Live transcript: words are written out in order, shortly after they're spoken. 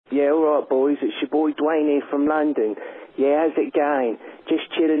Yeah, alright boys, it's your boy Dwayne here from London. Yeah, how's it going? Just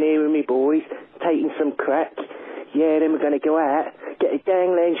chilling here with me boys, taking some crack. Yeah, then we're going to go out, get a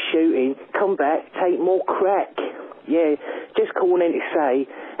gangland shooting, come back, take more crack. Yeah, just calling in to say,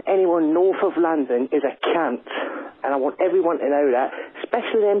 anyone north of London is a cunt. And I want everyone to know that,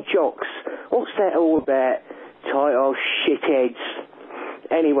 especially them jocks. What's that all about? Tight old shitheads.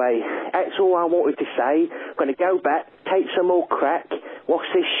 Anyway, that's all I wanted to say. I'm going to go back, take some more crack, wash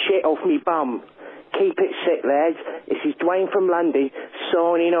this shit off me bum. Keep it sick, lads. This is Dwayne from London,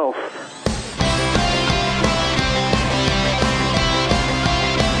 signing off.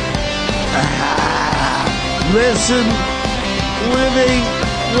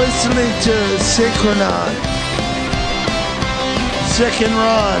 Listening to Synchronon. Second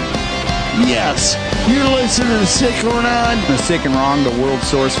Ron. Yes, you're listening to Synchronon. The Sick and Wrong, the world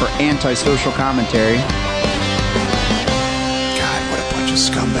source for antisocial commentary. God, what a bunch of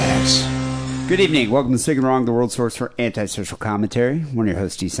scumbags. Good evening. Welcome to Sick and Wrong, the world source for antisocial commentary. One of your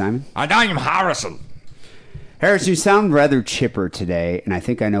hosts, Dee Simon. And I'm Harrison. Harrison, you sound rather chipper today, and I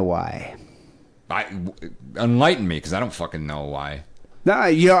think I know why. Enlighten me, because I don't fucking know why. No,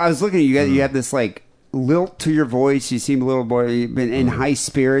 I was looking at you. You have this, lilt to your voice. You seem a little more in high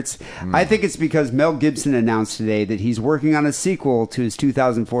spirits. I think it's because Mel Gibson announced today that he's working on a sequel to his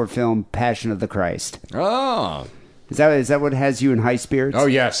 2004 film, Passion of the Christ. Oh. Is that what has you in high spirits? Oh,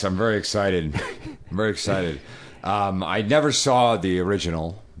 yes. I'm very excited. I'm very excited. I never saw the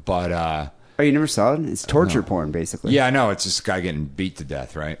original, but... Oh, you never saw it? It's torture porn, basically. Yeah, I know. It's this guy getting beat to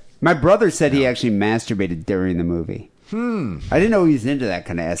death, right? My brother said he actually masturbated during the movie. I didn't know he was into that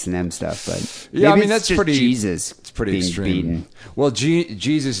kind of S&M stuff, but yeah, maybe that's just pretty. Jesus, it's pretty being extreme. Beaten. Well,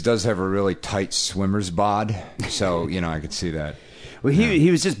 Jesus does have a really tight swimmer's bod, so I could see that. Well,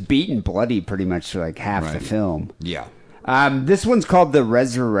 he was just beaten bloody pretty much for like half the film. Yeah. This one's called The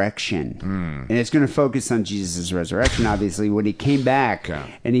Resurrection, and it's going to focus on Jesus' resurrection. Obviously, when he came back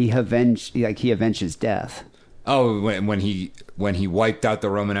and he avenged his death. Oh, when he wiped out the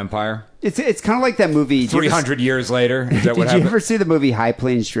Roman Empire. It's kind of like that movie. 300 years later. Is that what happened? Did you ever see the movie High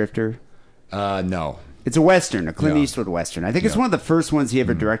Plains Drifter? No. It's a Western, a Clint Eastwood Western. I think it's one of the first ones he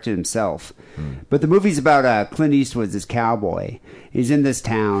ever directed himself. But the movie's about Clint Eastwood's this cowboy. He's in this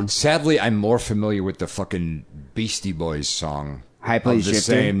town. Sadly, I'm more familiar with the fucking Beastie Boys song. High Plains Drifter. The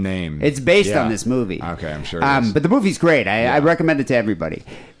same name. It's based on this movie. Okay, I'm sure it is. But the movie's great. I recommend it to everybody.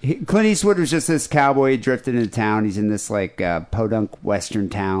 Clint Eastwood was just this cowboy drifted into town. He's in this podunk Western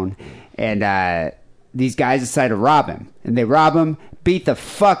town. And these guys decide to rob him. And they rob him, beat the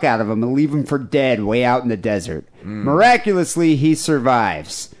fuck out of him, and leave him for dead way out in the desert. Miraculously, he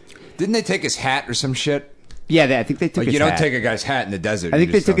survives. Didn't they take his hat or some shit? Yeah, I think they took his hat. You don't take a guy's hat in the desert. I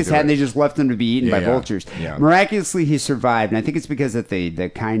think they took his hat and they just left him to be eaten by vultures. Yeah. Miraculously, he survived, and I think it's because of the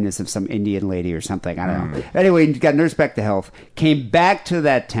kindness of some Indian lady or something. I don't know. Anyway, he got nursed back to health, came back to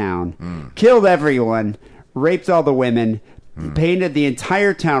that town, killed everyone, raped all the women, painted the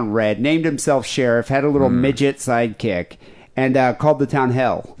entire town red, named himself sheriff, had a little midget sidekick, and called the town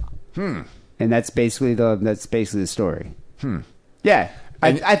Hell. And that's basically the story. Yeah,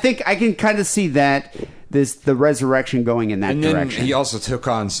 I think I can kind of see that. The resurrection going in that direction. And then he also took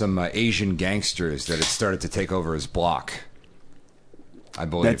on some Asian gangsters that had started to take over his block, I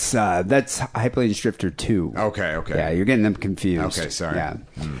believe. That's High Plains Drifter 2. Okay. Yeah, you're getting them confused. Okay, sorry. Yeah.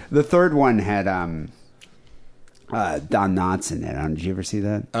 The third one had Don Knotts in it. Did you ever see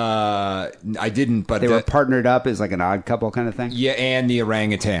that? I didn't, but... They were partnered up as like an odd couple kind of thing? Yeah, and the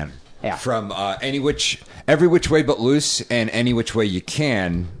orangutan. Yeah. From Every Which Way But Loose and Any Which Way You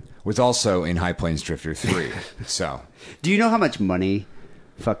Can... was also in High Plains Drifter 3. So, do you know how much money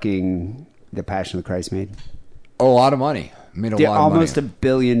fucking The Passion of the Christ made? A lot of money. Made a lot of money. Almost $1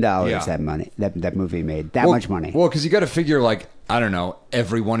 billion that movie made. Much money. Well, because you got to figure, I don't know,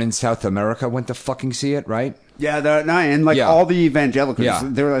 everyone in South America went to fucking see it, right? Yeah, all the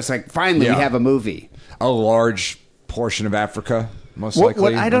evangelicals, they were just like, finally we have a movie. A large portion of Africa, most likely.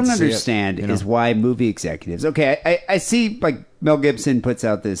 What I don't understand is why movie executives... Okay, I see, Mel Gibson puts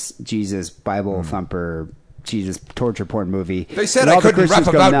out this Jesus Bible thumper, Jesus torture porn movie. They said I couldn't rap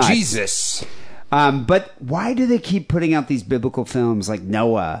about Jesus. But why do they keep putting out these biblical films like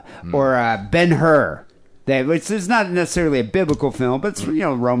Noah or Ben-Hur? Which is not necessarily a biblical film, but it's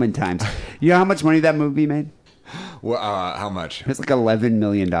Roman times. You know how much money that movie made? Well, how much? It's like $11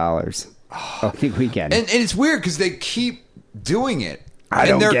 million. Opening weekend. And it's weird because they keep doing it. I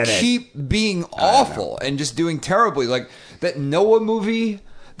don't get it. And they keep being awful and just doing terribly. Like that Noah movie,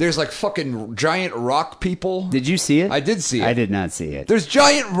 there's fucking giant rock people. Did you see it? I did see it. I did not see it. There's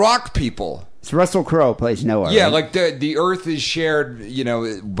giant rock people So Russell Crowe plays Noah. Yeah, right? like the Earth is shared,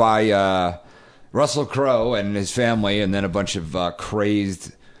 by Russell Crowe and his family, and then a bunch of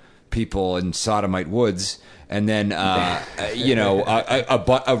crazed people in sodomite woods, and then a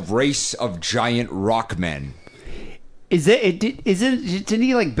race of giant rock men. Didn't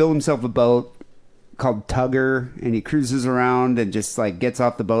he like build himself a boat called Tugger, and he cruises around and just like gets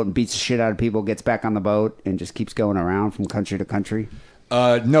off the boat and beats the shit out of people, gets back on the boat, and just keeps going around from country to country?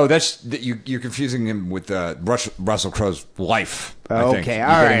 No, you're confusing him with Russell Crowe's life. Okay,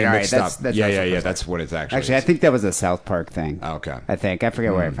 all right. That's That's what it's actually. Actually, I think that was a South Park thing. Okay, I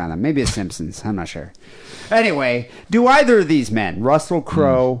forget where I found that. Maybe a Simpsons. I'm not sure. Anyway, do either of these men, Russell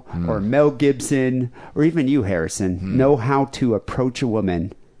Crowe or Mel Gibson, or even you, Harrison, know how to approach a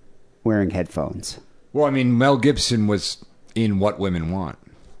woman wearing headphones? Well, I mean, Mel Gibson was in What Women Want.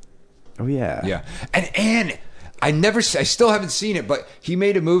 Oh yeah, yeah, and I still haven't seen it, but he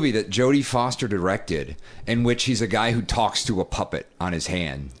made a movie that Jodie Foster directed, in which he's a guy who talks to a puppet on his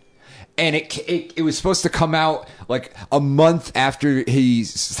hand. And it was supposed to come out like a month after he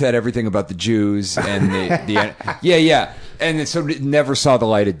said everything about the Jews and and so it never saw the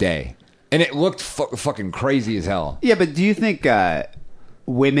light of day. And it looked fucking crazy as hell. Yeah, but do you think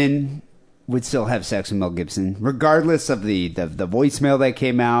women would still have sex with Mel Gibson, regardless of the voicemail that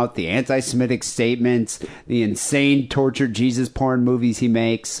came out, the anti-Semitic statements, the insane tortured Jesus porn movies he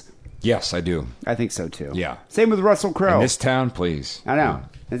makes? Yes, I do. I think so too. Yeah. Same with Russell Crowe. In this town, please. I know.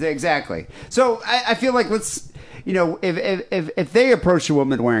 Exactly. So I feel like if they approach a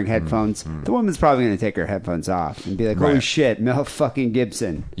woman wearing headphones, the woman's probably going to take her headphones off and be like, "Holy shit, Mel fucking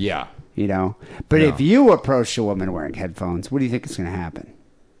Gibson." Yeah. But if you approach a woman wearing headphones, what do you think is going to happen?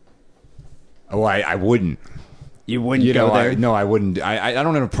 Oh, I wouldn't. You wouldn't go there? No, I wouldn't. I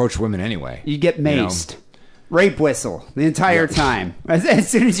don't approach women anyway. You get maced. Rape whistle the entire time. As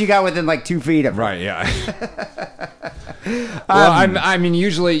soon as you got within like 2 feet of her. Right, yeah. Well, I mean,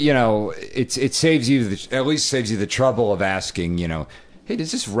 usually, it saves you, at least saves you the trouble of asking, hey,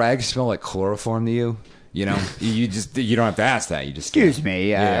 does this rag smell like chloroform to you? You don't have to ask that. You just excuse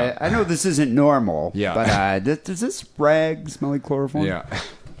me. I know this isn't normal. Yeah. But does this rag smell like chloroform? Yeah.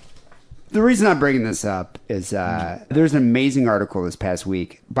 The reason I'm bringing this up is there's an amazing article this past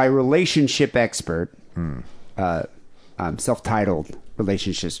week by relationship expert, self-titled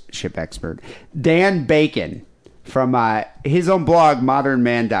relationship expert, Dan Bacon, from his own blog,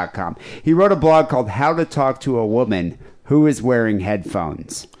 modernman.com. He wrote a blog called How to Talk to a Woman Who is Wearing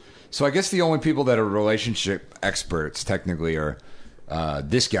Headphones. So I guess the only people that are relationship experts technically are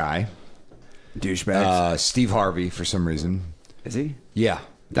this guy. Douchebags. Steve Harvey, for some reason. Is he? Yeah.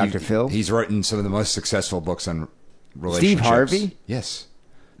 Dr. Phil? He's written some of the most successful books on relationships. Steve Harvey? Yes.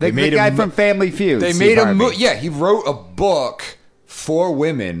 The guy from Family Feud. They made a movie. Yeah, he wrote a book for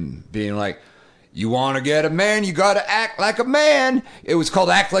women being like, you want to get a man, you got to act like a man. It was called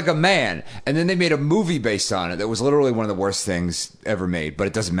Act Like a Man. And then they made a movie based on it that was literally one of the worst things ever made. But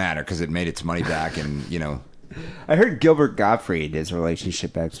it doesn't matter because it made its money back and, I heard Gilbert Gottfried is a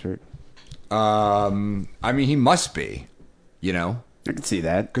relationship expert. I mean, he must be, I can see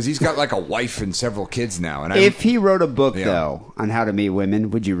that. Because he's got like a wife and several kids now. And if he wrote a book, though, on how to meet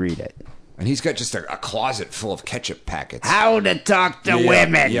women, would you read it? And he's got just a closet full of ketchup packets. How to talk to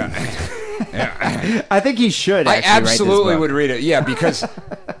women. Yeah. Yeah. I think he should. I absolutely would read it. Yeah, because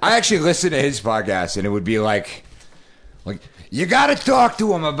I actually listened to his podcast, and it would be like you got to talk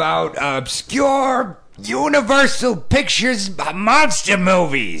to him about obscure Universal Pictures monster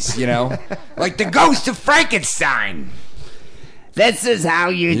movies. Like The Ghost of Frankenstein. This is how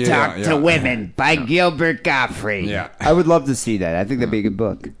you talk to women by Gilbert Gottfried. Yeah, I would love to see that. I think that'd be a good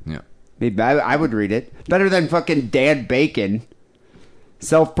book. Yeah, maybe I would read it. Better than fucking Dan Bacon,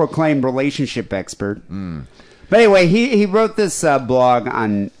 self-proclaimed relationship expert. But anyway, he wrote this blog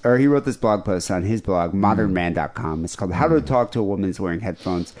post on his blog, modernman.com. It's called How to Talk to a Woman Who's Wearing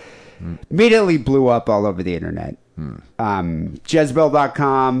Headphones. Immediately blew up all over the internet.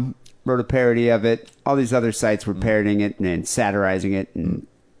 Jezebel.com wrote a parody of it. All these other sites were parodying it and satirizing it and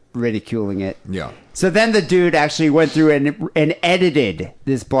ridiculing it. Yeah. So then the dude actually went through and edited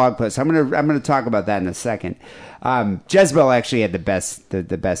this blog post. I'm gonna talk about that in a second. Jezebel actually had the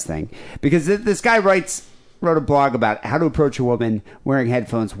best thing because this guy wrote a blog about how to approach a woman wearing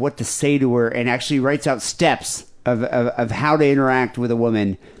headphones, what to say to her, and actually writes out steps of how to interact with a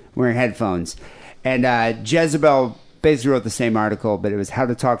woman wearing headphones. And Jezebel basically wrote the same article, but it was how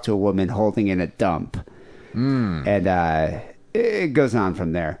to talk to a woman holding in a dump. And it goes on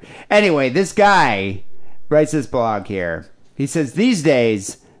from there. Anyway, this guy writes this blog here. He says, these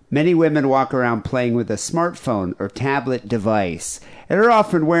days, Many women walk around playing with a smartphone or tablet device and are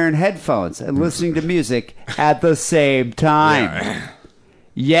often wearing headphones and listening to music at the same time. Yeah.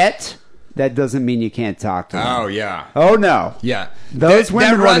 Yet, that doesn't mean you can't talk to them. Oh, yeah. Oh, no. Yeah. Those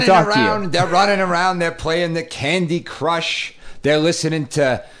women want to talk to you. They're running around. They're playing the Candy Crush. They're listening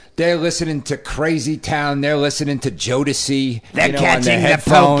to Crazy Town. They're listening to Jodeci. They're catching the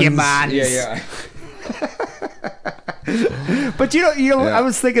Pokemons. Yeah. But you know, I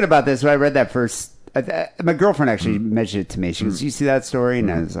was thinking about this when I read that first. My girlfriend actually mentioned it to me. She goes, "You see that story?"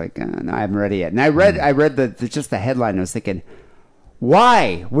 And I was like, "No, I haven't read it yet." And I read just the headline. And I was thinking,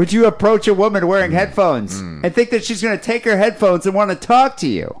 why would you approach a woman wearing headphones and think that she's going to take her headphones and want to talk to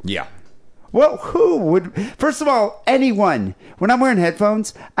you? Yeah. Well, who would? First of all, anyone. When I'm wearing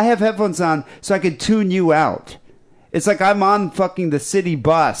headphones, I have headphones on so I can tune you out. It's like I'm on fucking the city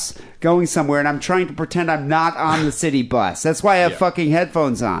bus going somewhere and I'm trying to pretend I'm not on the city bus. That's why I have fucking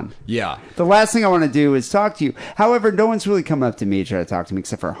headphones on. Yeah. The last thing I want to do is talk to you. However, no one's really coming up to me to try to talk to me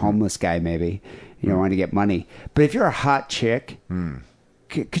except for a homeless guy maybe. You know, wanting to get money. But if you're a hot chick,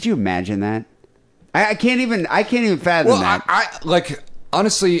 could you imagine that? I can't even fathom that. I like,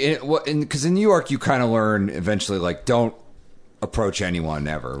 honestly, because in New York, you kind of learn eventually, like, don't approach anyone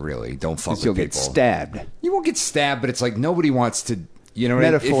ever, really. Don't fuck with you'll people. Get stabbed. You won't get stabbed, but it's like nobody wants to, you know,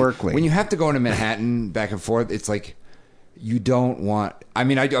 metaphorically. When you have to go into Manhattan back and forth, it's like you don't want. I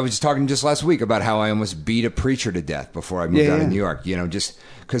mean, I was talking just last week about how I almost beat a preacher to death before I moved out of New York. You know, just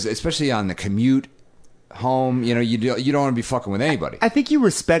because, especially on the commute home, you know, you don't want to be fucking with anybody. I think you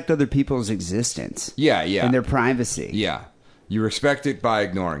respect other people's existence. Yeah. And their privacy. Yeah. You respect it by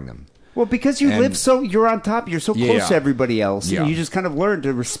ignoring them. Well, because you're on top, you're so close to everybody else, and you just kind of learn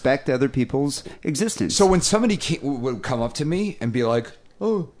to respect other people's existence. So when somebody would come up to me and be like,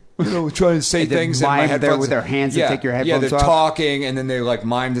 "Oh, you know, trying to say things," and my headphones with their hands to take your headphones off. Yeah, they're talking, and then they like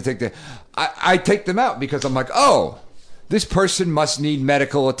mime to take the. I take them out because I'm like, oh, this person must need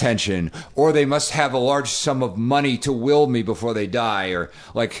medical attention, or they must have a large sum of money to will me before they die, or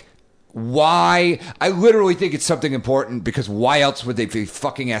like. Why? I literally think it's something important because why else would they be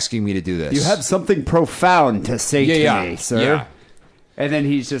fucking asking me to do this? You have something profound to say to me, sir. Yeah. And then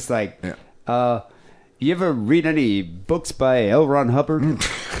he's just like, you ever read any books by L. Ron Hubbard?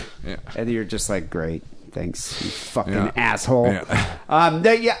 And you're just like, great. Thanks, you fucking asshole. Yeah.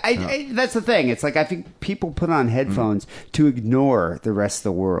 That's the thing. It's like I think people put on headphones to ignore the rest of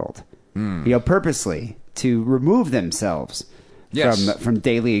the world, you know, purposely to remove themselves from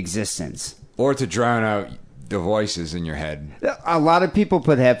daily existence. Or to drown out the voices in your head. A lot of people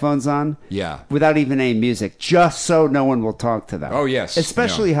put headphones on without even any music, just so no one will talk to them. Oh, yes.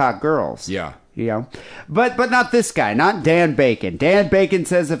 Especially hot girls. Yeah. You know? But not this guy, not Dan Bacon. Dan Bacon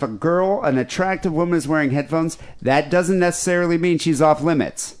says if an attractive woman is wearing headphones, that doesn't necessarily mean she's off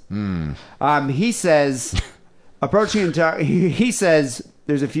limits. He says, he says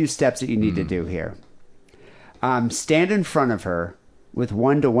there's a few steps that you need to do here. Stand in front of her with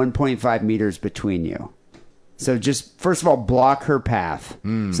 1 to 1.5 meters between you. So just, first of all, block her path.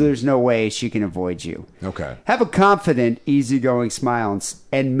 So there's no way she can avoid you. Okay. Have a confident, easygoing smile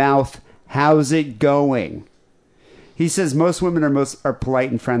and mouth, how's it going? He says most women are polite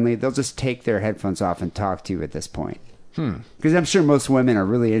and friendly. They'll just take their headphones off and talk to you at this point. Because I'm sure most women are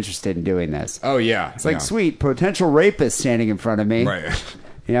really interested in doing this. Oh, yeah. It's like, sweet, potential rapist standing in front of me. Right.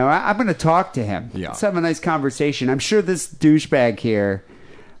 You know, I'm going to talk to him. Yeah. Let's have a nice conversation. I'm sure this douchebag here,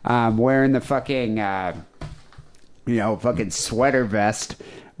 wearing the fucking, fucking sweater vest,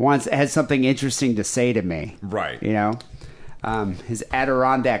 has something interesting to say to me. Right. You know, his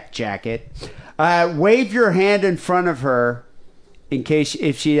Adirondack jacket. Wave your hand in front of her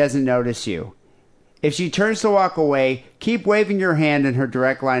if she doesn't notice you. If she turns to walk away, keep waving your hand in her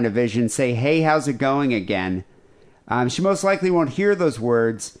direct line of vision. Say, "Hey, how's it going?" again. She most likely won't hear those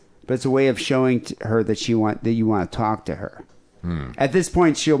words, but it's a way of showing to her that you want to talk to her. At this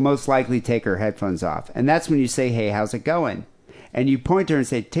point, she'll most likely take her headphones off, and that's when you say, "Hey, how's it going?" And you point to her and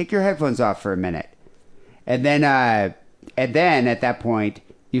say, "Take your headphones off for a minute," and then at that point,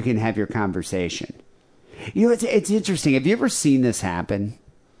 you can have your conversation. You know, it's interesting. Have you ever seen this happen?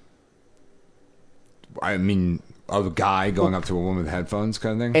 I mean, a guy going up to a woman with headphones,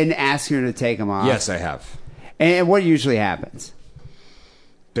 kind of thing, and asking her to take them off. Yes, I have. And what usually happens?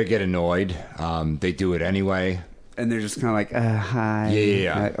 They get annoyed. They do it anyway. And they're just kind of like, hi.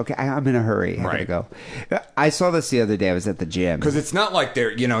 Yeah. Okay, I'm in a hurry. I gotta go. I saw this the other day. I was at the gym. Because it's not like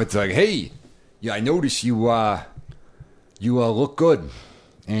they're, it's like, hey, I notice you look good.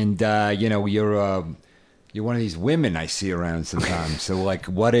 And, you're one of these women I see around sometimes. So, like,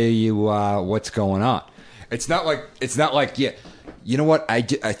 what are you, what's going on? It's not like yeah. You know what? I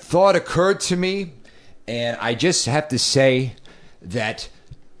thought occurred to me, and I just have to say that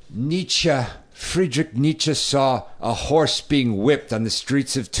Friedrich Nietzsche saw a horse being whipped on the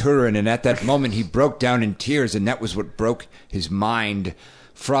streets of Turin, and at that moment he broke down in tears, and that was what broke his mind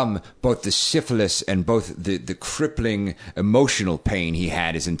from both the syphilis and both the crippling emotional pain he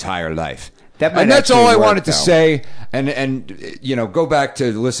had his entire life. And that's all I wanted to say. And go back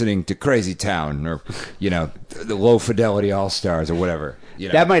to listening to Crazy Town or, the Low Fidelity All Stars or whatever.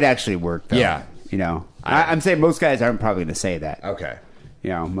 That might actually work, though. Yeah. I'm saying most guys aren't probably going to say that. Okay.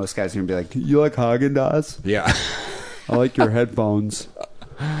 Most guys are going to be like, you like Haagen-Dazs? Yeah. I like your headphones.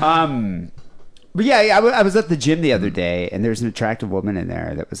 But yeah, I was at the gym the other day, and there's an attractive woman in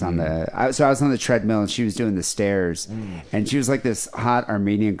there that was on so I was on the treadmill, and she was doing the stairs, and she was like this hot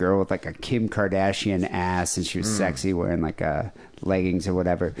Armenian girl with like a Kim Kardashian ass, and she was sexy, wearing like leggings or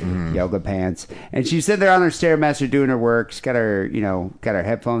whatever, yoga pants, and she's sitting there on her Stairmaster doing her work. She's got her, got her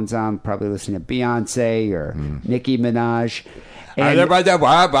headphones on, probably listening to Beyonce or Nicki Minaj. And, I'm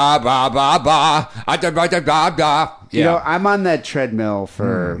on that treadmill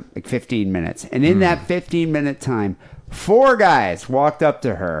for like 15 minutes. And in that 15-minute time, 4 guys walked up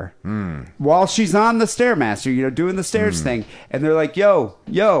to her while she's on the Stairmaster, doing the stairs thing. And they're like, yo,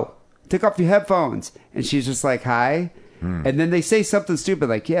 take off your headphones. And she's just like, hi. And then they say something stupid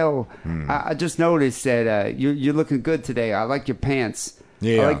like, yo, I just noticed that you're looking good today. I like your pants.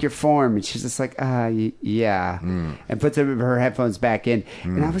 Yeah. I like your form. And she's just like, yeah. And puts her headphones back in.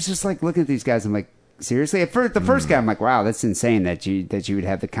 And I was just like looking at these guys. I'm like, seriously? At first, the first guy, I'm like, wow, that's insane that you would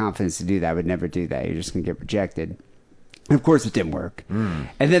have the confidence to do that. I would never do that. You're just going to get rejected. And of course, it didn't work. And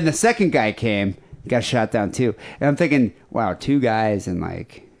then the second guy came, got shot down too. And I'm thinking, wow, 2 guys in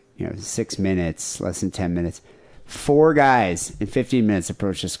like, 6 minutes, less than 10 minutes. 4 guys in 15 minutes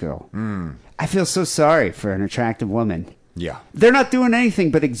approach this girl. I feel so sorry for an attractive woman. Yeah. They're not doing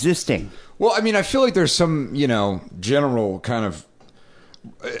anything but existing. Well, I mean, I feel like there's some, general kind of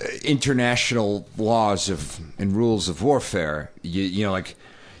international laws and rules of warfare.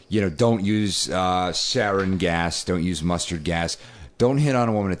 Don't use sarin gas, don't use mustard gas, don't hit on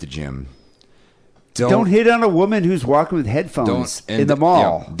a woman at the gym. Don't hit on a woman who's walking with headphones in the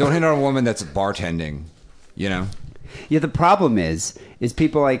mall. Yeah, don't hit on a woman that's bartending, Yeah, the problem is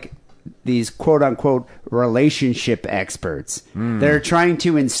people like these quote-unquote relationship experts that are trying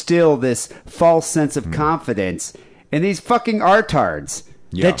to instill this false sense of confidence in these fucking artards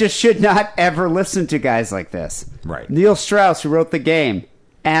that just should not ever listen to guys like this. Right. Neil Strauss, who wrote The Game,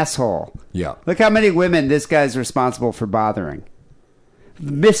 asshole. Yeah. Look how many women this guy's responsible for bothering.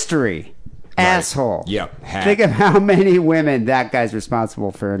 Mystery. Right. Asshole. Yep. Think of how many women that guy's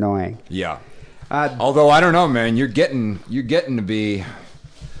responsible for annoying. Yeah. Although, I don't know, man. You're getting to be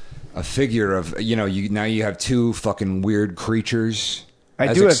a figure of, now you have 2 fucking weird creatures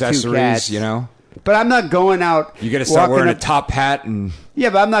as accessories, 2 cats. But I'm not going out. You got to start wearing a top hat and. Yeah,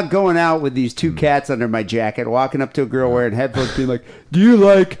 but I'm not going out with these 2 cats under my jacket, walking up to a girl wearing headphones, being like, "Do you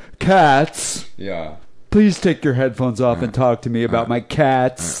like cats? Yeah. Please take your headphones off and talk to me about my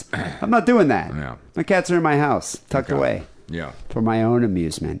cats." I'm not doing that. Yeah. My cats are in my house, tucked away. Yeah. For my own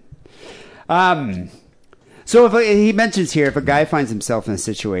amusement. So he mentions here, if a guy finds himself in a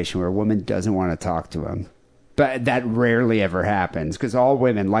situation where a woman doesn't want to talk to him, but that rarely ever happens because all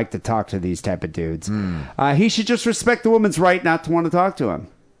women like to talk to these type of dudes, he should just respect the woman's right not to want to talk to him.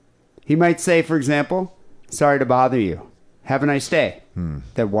 He might say, for example, "Sorry to bother you. Have a nice day."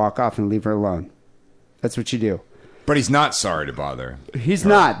 Then walk off and leave her alone. That's what you do. But he's not sorry to bother. He's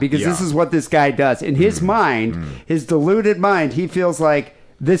not, because this is what this guy does. In his mind, his deluded mind, he feels like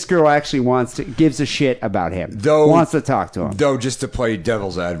this girl actually gives a shit about him. Wants to talk to him. Though, just to play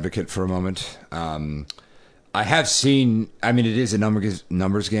devil's advocate for a moment, I have seen, it is a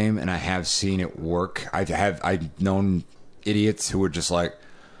numbers game, and I have seen it work. I've known idiots who were just like,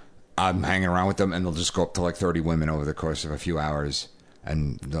 I'm hanging around with them, and they'll just go up to like 30 women over the course of a few hours,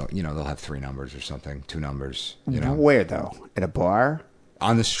 and they'll have 3 numbers or something, 2 numbers. Where, though? At a bar?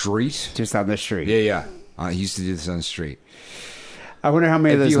 On the street. Just on the street. Yeah. He used to do this on the street. I wonder how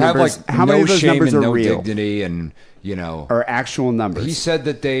many of those numbers. How many of those numbers are no real? Dignity and or actual numbers. He said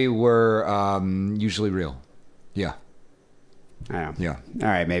that they were usually real. Yeah. Yeah. All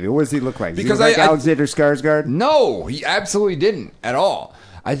right, maybe. What does he look like? Because does he look like Alexander Skarsgård? No, he absolutely didn't at all.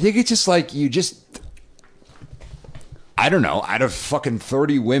 I think it's just like I don't know. Out of fucking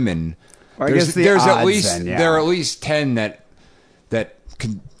 30 women, there's at least 10 that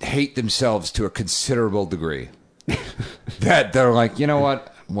can hate themselves to a considerable degree. That they're like, you know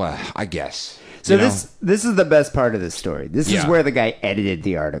what? Well, I guess. So this is the best part of the story. This is where the guy edited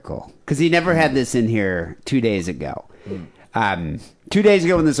the article, because he never had this in here 2 days ago. 2 days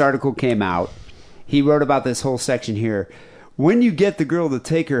ago when this article came out, he wrote about this whole section here. When you get the girl to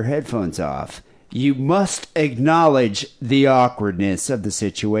take her headphones off, you must acknowledge the awkwardness of the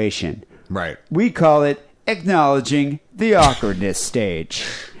situation. Right. We call it acknowledging the awkwardness stage.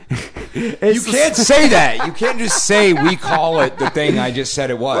 You can't say that. You can't just say we call it the thing I just said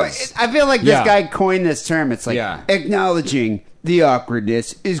it was. I feel like this guy coined this term. It's like acknowledging the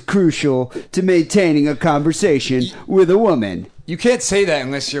awkwardness is crucial to maintaining a conversation with a woman. You can't say that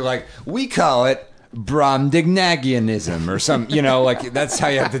unless you're like, we call it Bromdignagianism or some, like that's how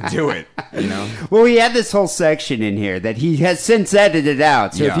you have to do it, Well, he had this whole section in here that he has since edited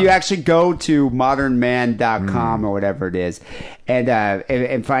out. So if you actually go to modernman.com or whatever it is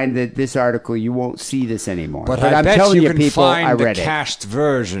and find this article, you won't see this anymore. But I'm bet telling you people, find I read the cached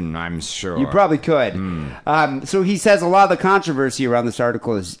version, I'm sure. You probably could. So he says a lot of the controversy around this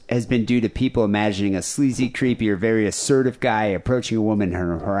article has been due to people imagining a sleazy, creepy, or very assertive guy approaching a woman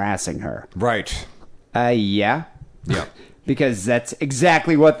and harassing her. Right. Yeah. Because that's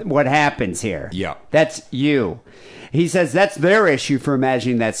exactly what happens here. Yeah. That's you. He says that's their issue for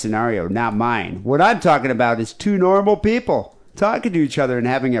imagining that scenario, not mine. What I'm talking about is two normal people talking to each other and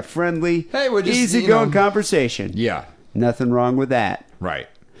having a friendly, easygoing conversation. Yeah. Nothing wrong with that. Right.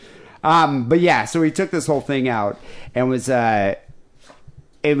 But yeah, so he took this whole thing out and was it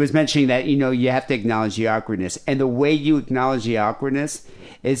was mentioning that, you have to acknowledge the awkwardness. And the way you acknowledge the awkwardness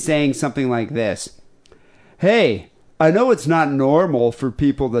is saying something like this. Hey, I know it's not normal for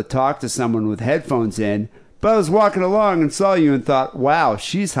people to talk to someone with headphones in, but I was walking along and saw you and thought, wow,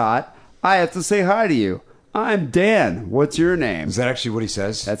 she's hot. I have to say hi to you. I'm Dan. What's your name? Is that actually what he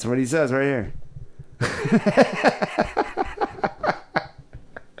says? That's what he says right here.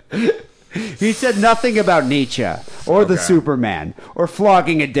 He said nothing about Nietzsche or the Superman or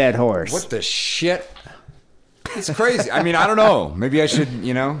flogging a dead horse. What the shit? It's crazy. I mean, I don't know. Maybe I should,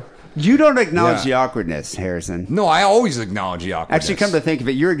 You don't acknowledge the awkwardness, Harrison. No, I always acknowledge the awkwardness. Actually, come to think of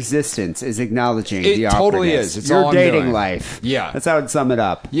it, your existence is acknowledging the awkwardness. It totally is. It's your all I'm dating doing. life. Yeah. That's how I'd sum it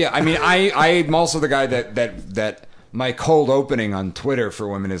up. Yeah, I mean, I'm also the guy that my cold opening on Twitter for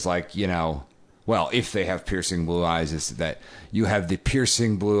women is like, well, if they have piercing blue eyes, is that you have the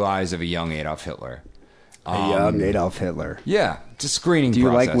piercing blue eyes of a young Adolf Hitler. A young Adolf Hitler. Yeah, it's a screening process. Do you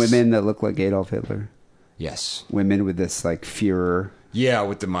process. like women that look like Adolf Hitler? Yes. Women with this, Führer... Yeah,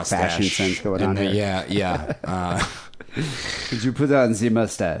 with the mustache. Fashion sense going on here. Yeah. Could you put on the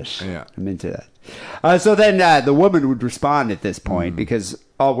mustache? Yeah. I'm into that. So then the woman would respond at this point because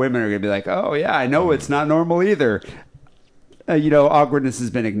all women are going to be like, oh, yeah, I know it's not normal either. Awkwardness has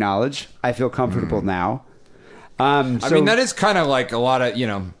been acknowledged. I feel comfortable now. I mean, that is kind of like a lot of,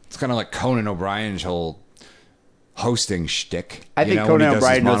 it's kind of like Conan O'Brien's whole hosting shtick. I think Conan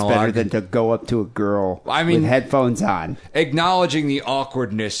O'Brien knows better than to go up to a girl with headphones on. Acknowledging the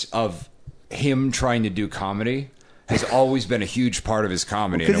awkwardness of him trying to do comedy has always been a huge part of his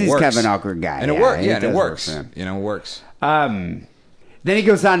comedy. Because he's kind of an awkward guy. And it works. Yeah, and it works. It works. Then he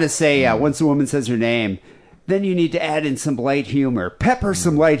goes on to say, once a woman says her name, then you need to add in some light humor. Pepper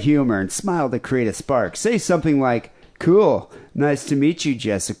some light humor and smile to create a spark. Say something like, cool, nice to meet you,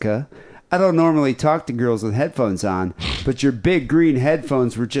 Jessica. I don't normally talk to girls with headphones on, but your big green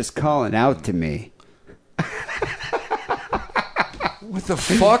headphones were just calling out to me. What the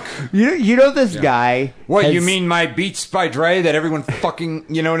fuck? You know this guy... What, you mean my Beats by Dre that everyone fucking...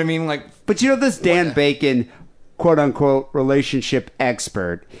 You know what I mean? But this Dan Bacon, quote-unquote, relationship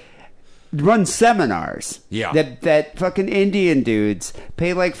expert... runs seminars that fucking Indian dudes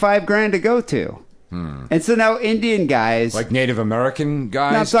pay like $5,000 to go to. And so now Indian guys, like Native American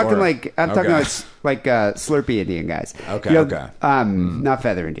guys. No, I'm talking like Slurpee Indian guys. Okay. Not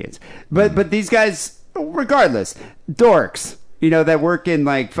feather Indians, but these guys, regardless, dorks. That work in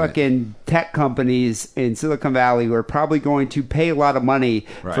like fucking tech companies in Silicon Valley who are probably going to pay a lot of money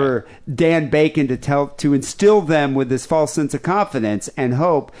for Dan Bacon to instill them with this false sense of confidence and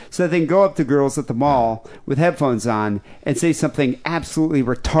hope so that they can go up to girls at the mall with headphones on and say something absolutely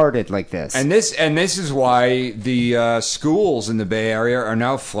retarded like this. And this is why the schools in the Bay Area are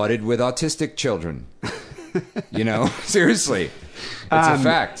now flooded with autistic children. Seriously. It's a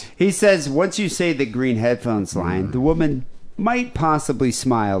fact. He says once you say the green headphones line, the woman might possibly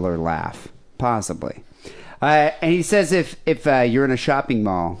smile or laugh. Possibly. And he says if you're in a shopping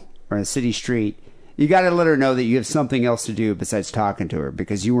mall or a city street, you got to let her know that you have something else to do besides talking to her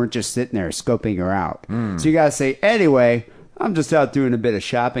because you weren't just sitting there scoping her out. So you got to say, anyway, I'm just out doing a bit of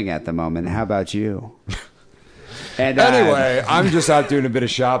shopping at the moment. How about you? And anyway, I'm just out doing a bit of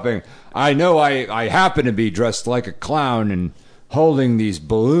shopping. I know I happen to be dressed like a clown and holding these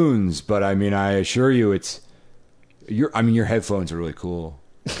balloons, but I mean, I assure you, your headphones are really cool.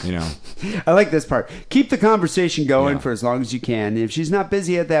 You know, I like this part. Keep the conversation going for as long as you can. If she's not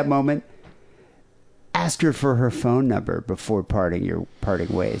busy at that moment, ask her for her phone number before parting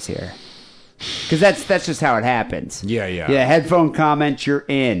ways here. Because that's just how it happens. Yeah. Headphone comment, you're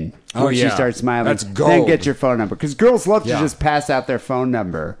in. Once she starts smiling, that's gold. Then get your phone number. Because girls love to just pass out their phone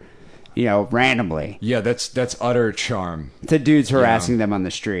number, randomly. Yeah, that's utter charm. To dudes harassing them on the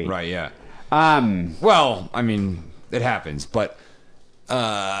street. Right, yeah. Well, I mean, it happens, but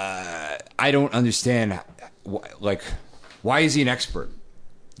I don't understand, why is he an expert?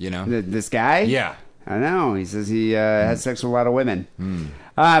 You know? This guy? Yeah. I know. He says he has sex with a lot of women.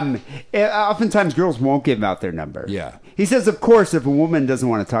 Oftentimes, girls won't give out their number. Yeah. He says, of course, if a woman doesn't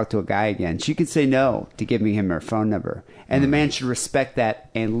want to talk to a guy again, she could say no to giving him her phone number. And the man should respect that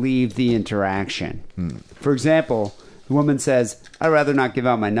and leave the interaction. For example, the woman says, I'd rather not give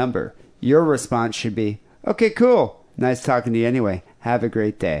out my number. Your response should be, okay, cool. Nice talking to you anyway. Have a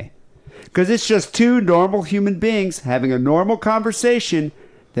great day. Because it's just two normal human beings having a normal conversation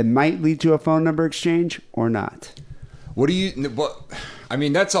that might lead to a phone number exchange or not. I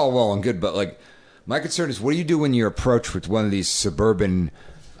mean, that's all well and good, but my concern is, what do you do when you're approached with one of these suburban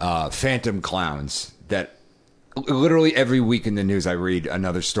phantom clowns that literally every week in the news I read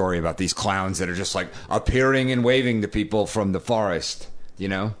another story about these clowns that are just appearing and waving to people from the forest, you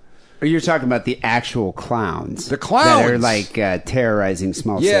know? Or you're talking about the actual clowns. The clowns. That are terrorizing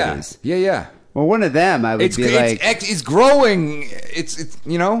small cities. Yeah. Well, one of them I would it's growing. It's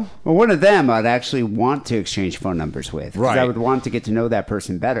Well, one of them I'd actually want to exchange phone numbers with. Right. I would want to get to know that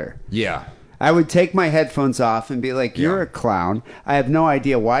person better. Yeah. I would take my headphones off and be like, you're a clown. I have no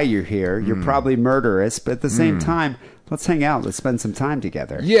idea why you're here. You're probably murderous. But at the same time, let's hang out. Let's spend some time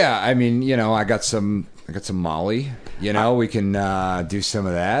together. Yeah. I mean, I got some Molly. We can do some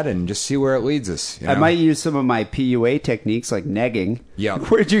of that and just see where it leads us. I might use some of my PUA techniques like negging. Yeah.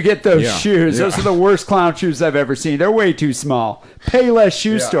 Where'd you get those shoes? Yeah. Those are the worst clown shoes I've ever seen. They're way too small. Payless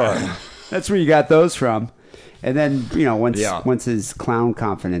shoe store. That's where you got those from. And then, once his clown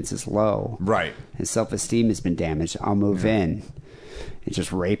confidence is low, right, his self-esteem has been damaged, I'll move in and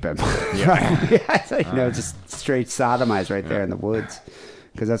just rape him. Just straight sodomize right there in the woods.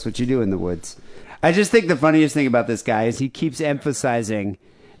 Because that's what you do in the woods. I just think the funniest thing about this guy is he keeps emphasizing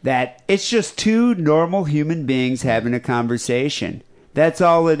that it's just two normal human beings having a conversation. That's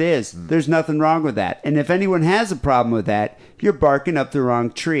all it is. There's nothing wrong with that. And if anyone has a problem with that, you're barking up the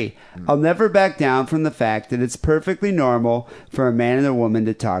wrong tree. I'll never back down from the fact that it's perfectly normal for a man and a woman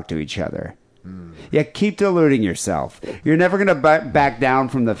to talk to each other. Yeah, keep deluding yourself. You're never going to back down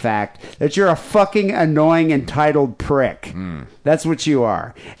from the fact that you're a fucking annoying, entitled prick. That's what you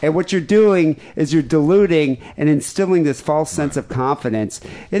are. And what you're doing is you're deluding and instilling this false sense of confidence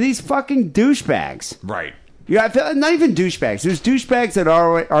in these fucking douchebags. Right. Yeah, I feel not even douchebags. There's douchebags that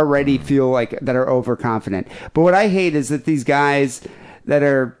already feel like that are overconfident. But what I hate is that these guys that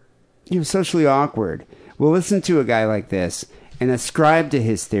are socially awkward will listen to a guy like this and ascribe to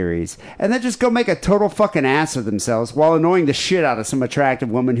his theories, and then just go make a total fucking ass of themselves while annoying the shit out of some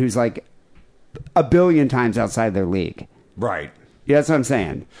attractive woman who's like a billion times outside their league. Right. Yeah, that's what I'm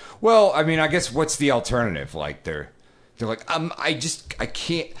saying. Well, I mean, I guess what's the alternative? They're like, I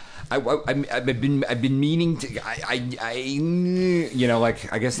can't. I've been meaning to. I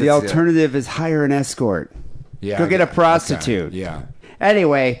guess the alternative is hire an escort. Yeah, go get a prostitute. Okay. Yeah.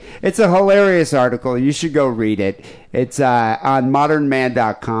 Anyway, it's a hilarious article. You should go read it. It's on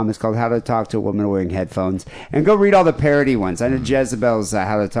modernman.com. It's called How to Talk to a Woman Wearing Headphones. And go read all the parody ones. I know Jezebel's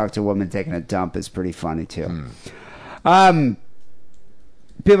How to Talk to a Woman Taking a Dump is pretty funny, too. People,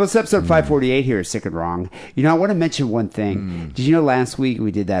 it's episode 548 here is Sick and Wrong. I want to mention one thing. Did you know last week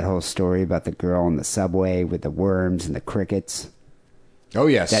we did that whole story about the girl in the subway with the worms and the crickets? Oh,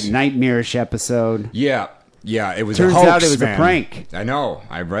 yes. That nightmarish episode. Yeah. Yeah, it was Turns a hoax, out it was man. a prank. I know.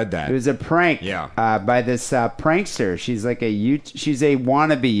 I read that. It was a prank. Yeah. By this prankster. She's like she's a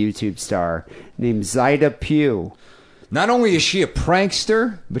wannabe YouTube star named Zaida Pugh. Not only is she a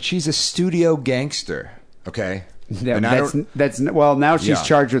prankster, but she's a studio gangster. Okay. Now she's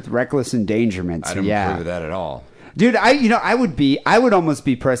charged with reckless endangerment. So I don't agree with that at all. Dude, I would almost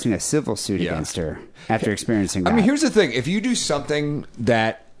be pressing a civil suit against her after experiencing that. I mean, here's the thing. If you do something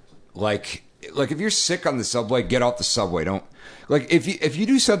that like if you're sick on the subway, get off the subway. Don't if you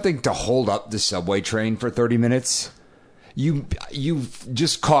do something to hold up the subway train for 30 minutes, you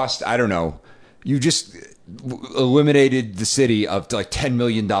just cost, I don't know, you just eliminated the city of $10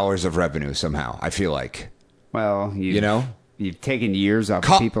 million of revenue somehow, I feel like. Well, you know? You've taken years off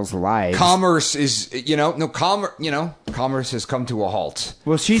of people's lives. Commerce is, commerce has come to a halt.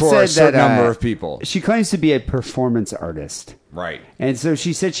 Well, she for said a certain that, number of people. She claims to be a performance artist. Right. And so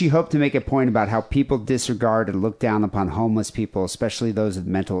she said she hoped to make a point about how people disregard and look down upon homeless people, especially those with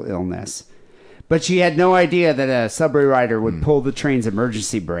mental illness. But she had no idea that a subway rider would pull the train's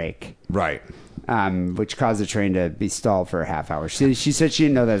emergency brake. Right. Which caused the train to be stalled for a half hour. She said she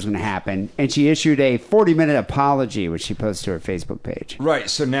didn't know that was going to happen. And she issued a 40-minute apology, which she posted to her Facebook page. Right.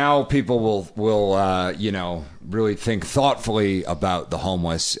 So now people will really think thoughtfully about the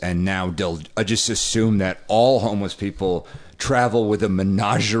homeless. And now they'll just assume that all homeless people travel with a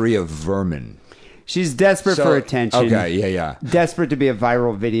menagerie of vermin. She's desperate for attention. Okay, yeah. Desperate to be a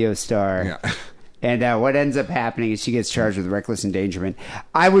viral video star. Yeah. And what ends up happening is she gets charged with reckless endangerment.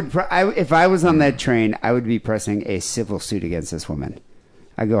 If I was on that train, I would be pressing a civil suit against this woman.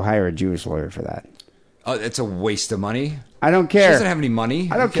 I'd go hire a Jewish lawyer for that. Oh, it's a waste of money. I don't care. She doesn't have any money.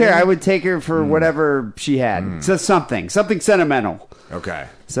 I don't care. I would take her for whatever she had. So something sentimental. Okay.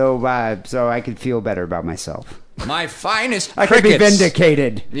 So I could feel better about myself. My finest I crickets. could be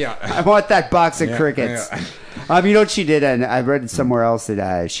vindicated. Yeah. I want that box of crickets. Yeah. You know what she did? And I read somewhere else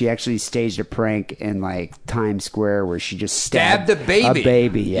that she actually staged a prank in like Times Square where she just stabbed a baby. A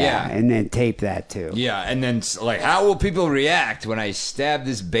baby, yeah. And then taped that too. Yeah, and then like, how will people react when I stab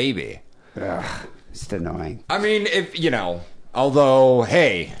this baby? Ugh, it's annoying. I mean, although,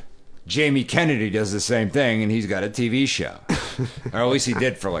 hey, Jamie Kennedy does the same thing, and he's got a TV show. Or at least he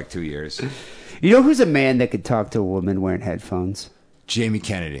did for like 2 years. You know who's a man that could talk to a woman wearing headphones? Jamie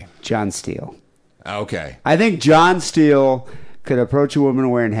Kennedy. John Steele. Okay. I think John Steele could approach a woman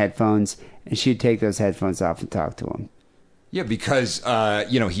wearing headphones, and she'd take those headphones off and talk to him. Yeah, because,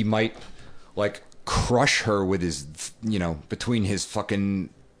 he might, like, crush her with his, between his fucking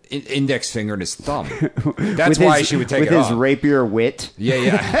index finger and his thumb. That's why she would take it off. With his rapier wit.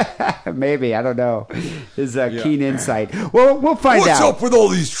 Yeah. Maybe, I don't know. His keen insight. Well, we'll find out. What's up with all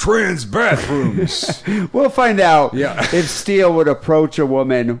these trans bathrooms? We'll find out Yeah. if Steele would approach a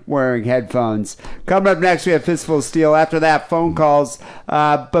woman wearing headphones. Coming up next, we have Fistful of Steele. After that, phone calls.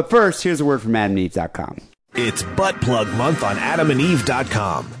 But first, here's a word from AdamandEve.com. It's Butt Plug Month on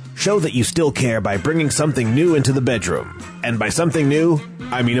AdamandEve.com. Show that you still care by bringing something new into the bedroom. And by something new,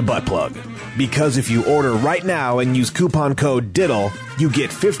 I mean a butt plug. Because if you order right now and use coupon code DIDDLE, you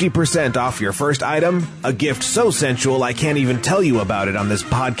get 50% off your first item, a gift so sensual I can't even tell you about it on this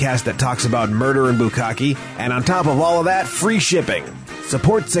podcast that talks about murder and bukkake, and on top of all of that, free shipping.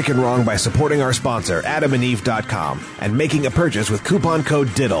 Support Sick and Wrong by supporting our sponsor, AdamandEve.com, and making a purchase with coupon code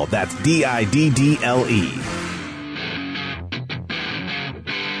DIDDLE. That's DIDDLE.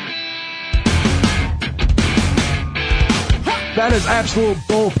 That is absolute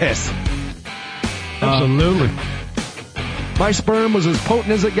bull piss. Absolutely. My sperm was as potent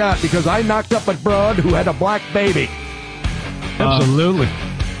as it got because I knocked up a broad who had a black baby. Absolutely.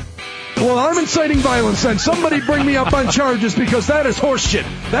 Well, I'm inciting violence, and somebody bring me up on charges because that is horseshit.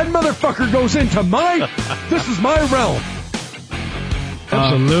 That motherfucker goes into this is my realm.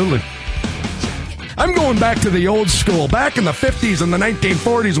 Absolutely. I'm going back to the old school, back in the 50s and the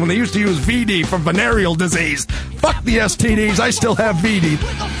 1940s when they used to use VD for venereal disease. Fuck the STDs, I still have VD.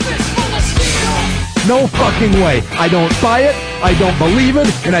 No fucking way. I don't buy it, I don't believe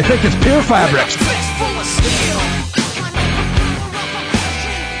it, and I think it's pure fabrics.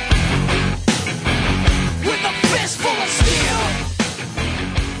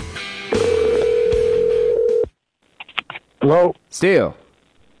 Hello? Steele.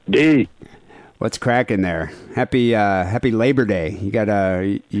 D. What's cracking there? Happy Labor Day. You got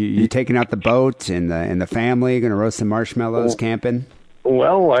you taking out the boat and the family, gonna roast some marshmallows, camping?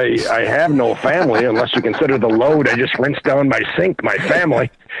 Well, I have no family unless you consider the load I just rinsed down my sink, my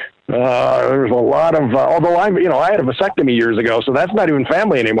family. There's a lot of, although I had a vasectomy years ago, so that's not even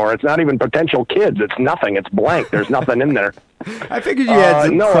family anymore. It's not even potential kids. It's nothing. It's blank. There's nothing in there. I figured you had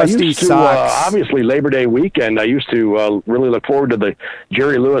some crusty socks. Obviously, Labor Day weekend, I used to really look forward to the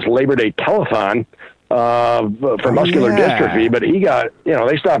Jerry Lewis Labor Day telethon for muscular dystrophy, but he got,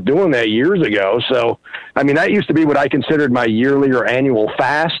 they stopped doing that years ago. So, I mean, that used to be what I considered my yearly or annual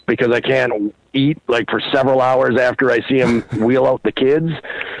fast because I can't eat like for several hours after I see him wheel out the kids.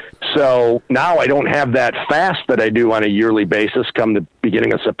 So now I don't have that fast that I do on a yearly basis come the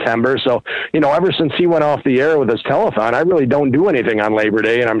beginning of September. So, ever since he went off the air with his telethon, I really don't do anything on Labor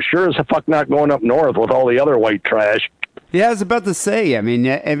Day, and I'm sure as fuck not going up north with all the other white trash. Yeah, I was about to say, I mean,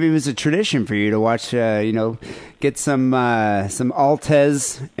 it was a tradition for you to watch, get some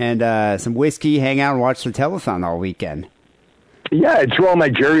Altez and some whiskey, hang out and watch the telethon all weekend. Yeah, I'd throw on my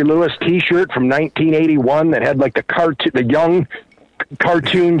Jerry Lewis T-shirt from 1981 that had like the young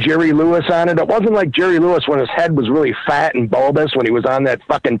cartoon Jerry Lewis on it. It wasn't like Jerry Lewis when his head was really fat and bulbous when he was on that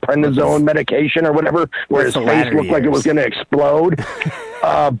fucking prednisone medication or whatever, where his face looked like it was going to explode.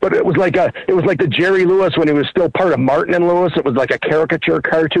 But it was like the Jerry Lewis when he was still part of Martin and Lewis. It was like a caricature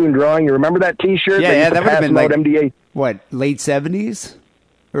cartoon drawing. You remember that T-shirt? Yeah, that would have been like MDA. What, late 70s?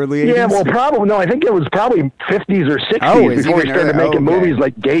 Early 80s? Yeah, well, probably, no, I think it was probably 50s or 60s before he started making movies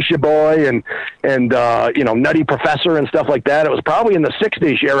like Geisha Boy and Nutty Professor and stuff like that. It was probably in the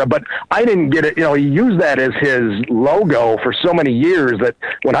 60s era, but I didn't get it. He used that as his logo for so many years that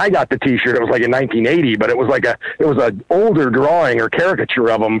when I got the T-shirt, it was like in 1980, but it was an older drawing or caricature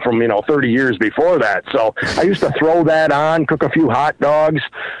of him from, 30 years before that. So I used to throw that on, cook a few hot dogs,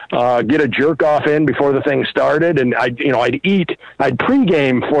 get a jerk off in before the thing started, and I'd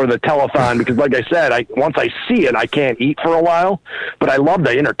pregame for the telethon because, like I said, once I see it, I can't eat for a while. But I love the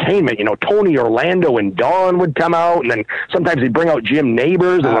entertainment. Tony Orlando and Dawn would come out, and then sometimes he'd bring out Jim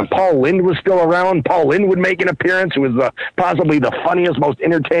Neighbors. And when Paul Lynde was still around, Paul Lynde would make an appearance, who was possibly the funniest, most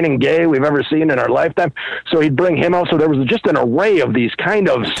entertaining gay we've ever seen in our lifetime. So he'd bring him out. So there was just an array of these kind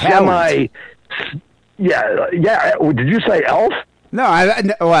of semi. Yeah. Did you say Elf? No,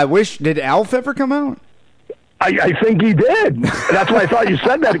 I wish. Did Elf ever come out? I think he did. That's why I thought you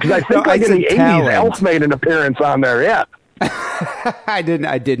said that, because I think in the 80s, Elf made an appearance on there, yeah. I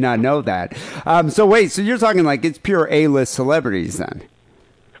did not know that. So you're talking like it's pure A-list celebrities then?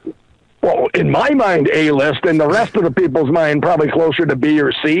 Well, in my mind, A-list, and the rest of the people's mind probably closer to B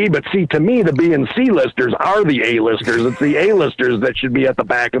or C. But see, to me, the B and C listers are the A-listers. It's the A-listers that should be at the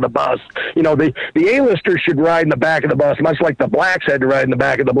back of the bus. The A-listers should ride in the back of the bus, much like the blacks had to ride in the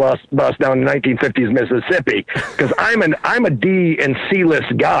back of the bus down in 1950s Mississippi. Because I'm a D and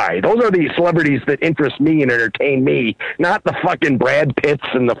C-list guy. Those are the celebrities that interest me and entertain me, not the fucking Brad Pitts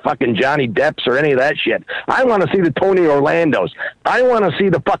and the fucking Johnny Depps or any of that shit. I want to see the Tony Orlandos. I want to see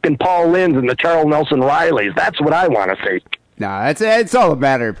the fucking Paul Lynns and the Charles Nelson Rileys. That's what I want to see. No, it's all a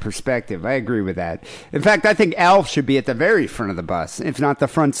matter of perspective. I agree with that. In fact, I think Alf should be at the very front of the bus, if not the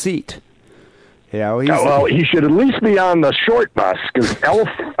front seat. He should at least be on the short bus, because Elf,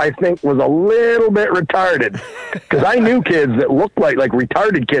 I think, was a little bit retarded. Because I knew kids that looked like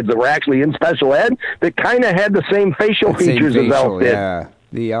retarded kids that were actually in special ed that kind of had the same facial features as Elf did. Yeah.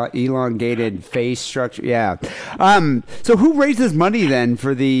 The elongated face structure, yeah. So who raises money then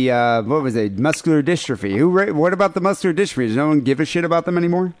for the muscular dystrophy? What about the muscular dystrophy? Does no one give a shit about them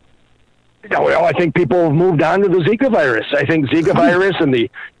anymore? Well, I think people have moved on to the Zika virus. I think Zika virus and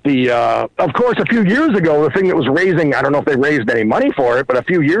of course, a few years ago, the thing that was raising, I don't know if they raised any money for it, but a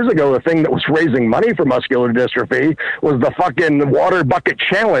few years ago, the thing that was raising money for muscular dystrophy was the fucking water bucket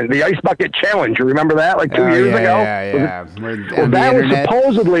challenge, the ice bucket challenge. You remember that, 2 years ago? Yeah. That was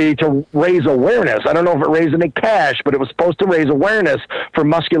supposedly to raise awareness. I don't know if it raised any cash, but it was supposed to raise awareness for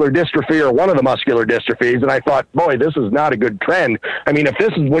muscular dystrophy or one of the muscular dystrophies. And I thought, boy, this is not a good trend. I mean, if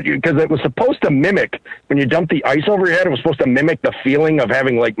this is because it was supposed to mimic, when you dump the ice over your head, it was supposed to mimic the feeling of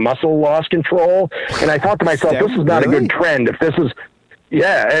having muscle loss control. And I thought to myself, this is not a good trend. If this is,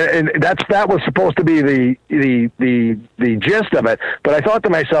 and that was supposed to be the gist of it. But I thought to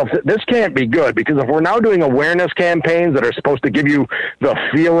myself, this can't be good, because if we're now doing awareness campaigns that are supposed to give you the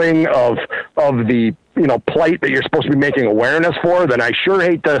feeling of the plight that you're supposed to be making awareness for, then I sure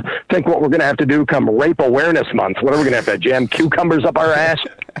hate to think what we're going to have to do come Rape Awareness Month. What are we going to have to jam cucumbers up our ass?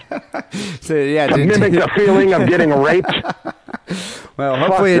 So, yeah, to mimic the feeling of getting raped. Well,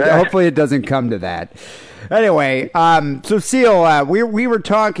 hopefully it doesn't come to that. Anyway, so Steele, we were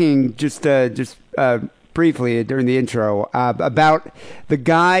talking just briefly during the intro about the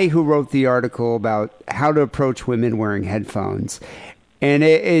guy who wrote the article about how to approach women wearing headphones, and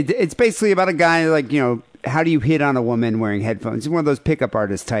it's basically about a guy how do you hit on a woman wearing headphones? He's one of those pickup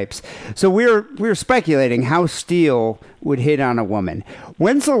artist types. So we're speculating how Steele would hit on a woman.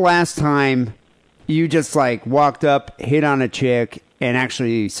 When's the last time you just walked up, hit on a chick, and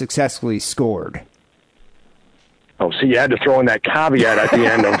actually successfully scored? Oh, see, you had to throw in that caveat at the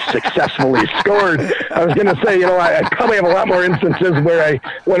end of successfully scored. I was going to say, I probably have a lot more instances where I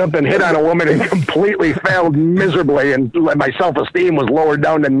went up and hit on a woman and completely failed miserably, and my self-esteem was lowered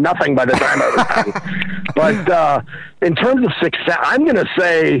down to nothing by the time I was done. But in terms of success, I'm going to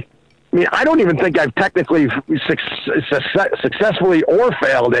say, I don't even think I've technically successfully or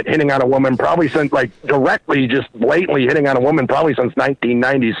failed at hitting on a woman probably since, directly, just blatantly hitting on a woman probably since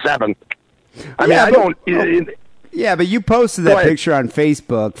 1997. Yeah, but you posted that picture on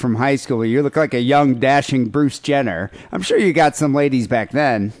Facebook from high school where you look like a young, dashing Bruce Jenner. I'm sure you got some ladies back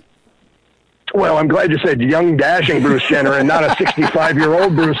then. Well, I'm glad you said young, dashing Bruce Jenner and not a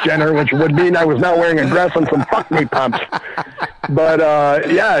 65-year-old Bruce Jenner, which would mean I was not wearing a dress and some fuck-me pumps. But,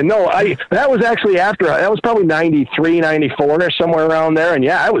 that was actually that was probably 93, 94 or somewhere around there. And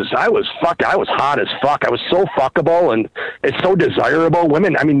yeah, I was hot as fuck. I was so fuckable and it's so desirable.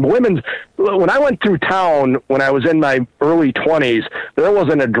 Women, when I went through town when I was in my early 20s, there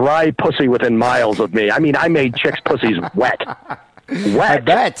wasn't a dry pussy within miles of me. I mean, I made chicks' pussies wet. I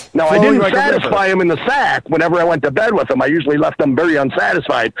bet. No, I didn't satisfy them in the sack whenever I went to bed with them. I usually left them very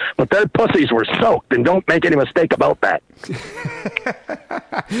unsatisfied, but their pussies were soaked, and don't make any mistake about that.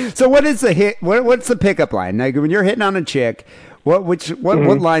 So what is the hit? What's the pickup line? Like when you're hitting on a chick,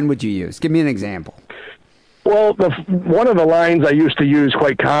 what line would you use? Give me an example. Well, one of the lines I used to use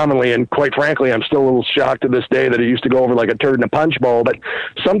quite commonly, and quite frankly, I'm still a little shocked to this day that it used to go over like a turd in a punch bowl, but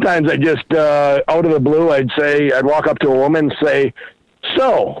sometimes I just, out of the blue, I'd walk up to a woman and say,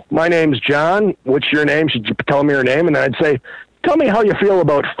 "So, my name's John. What's your name?" She'd tell me her name, and then I'd say, "Tell me how you feel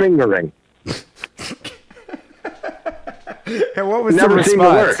about fingering." And what was Never the seemed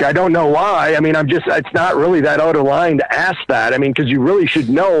response? to work. I don't know why. I mean, it's not really that out of line to ask that. I mean, because you really should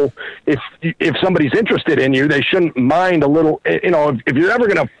know if somebody's interested in you, they shouldn't mind a little, if you're ever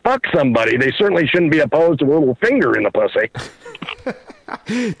going to fuck somebody, they certainly shouldn't be opposed to a little finger in the pussy.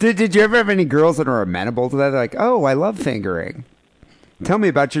 Did you ever have any girls that are amenable to that? They're like, oh, I love fingering. Tell me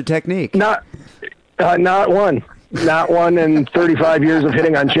about your technique. Not one. Not one in 35 years of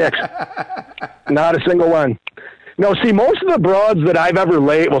hitting on chicks. Not a single one. No, see, most of the broads that I've ever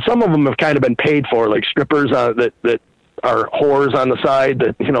laid, well, some of them have kind of been paid for, like strippers that are whores on the side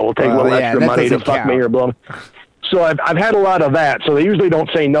that, will take a little extra money to fuck me or blow me. So I've had a lot of that. So they usually don't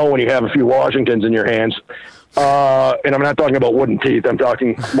say no when you have a few Washingtons in your hands. And I'm not talking about wooden teeth. I'm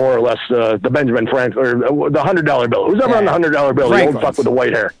talking more or less the Benjamin Franklin, or the $100 bill. Who's ever on the $100 bill? The old fuck with the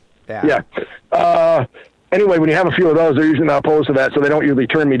white hair. Yeah. Anyway, when you have a few of those, they're usually not opposed to that, so they don't usually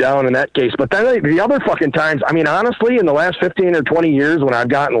turn me down in that case. But then the other fucking times, I mean, honestly, in the last 15 or 20 years when I've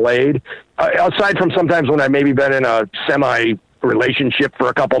gotten laid, aside from sometimes when I've maybe been in a semi-relationship for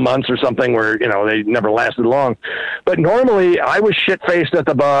a couple months or something where, they never lasted long. But normally, I was shit-faced at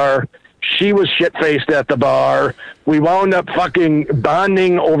the bar. She was shit-faced at the bar. We wound up fucking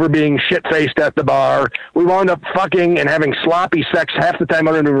bonding over being shit-faced at the bar. We wound up fucking and having sloppy sex. Half the time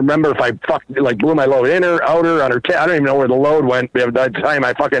I don't even remember if I blew my load in her, out her, on her I don't even know where the load went by the time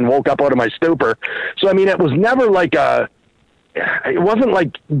I fucking woke up out of my stupor. So, I mean, it was never it wasn't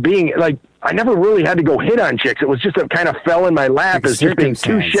like being, I never really had to go hit on chicks. It was just, it kind of fell in my lap as just being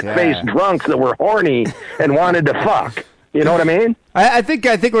two shit-faced drunks that were horny and wanted to fuck. You know what I mean? I think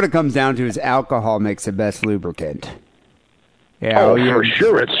what it comes down to is alcohol makes the best lubricant. Yeah, for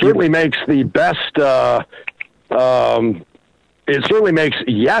sure. It certainly makes the best. It certainly makes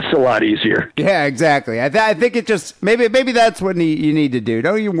yes a lot easier. Yeah, exactly. I think it just maybe that's what you need to do.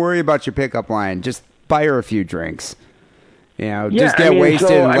 Don't even worry about your pickup line. Just buy her a few drinks. Just get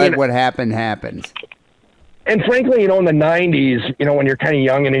wasted and let what happens. And frankly, in the 90s, when you're kind of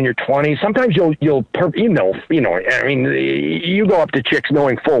young and in your 20s, sometimes you go up to chicks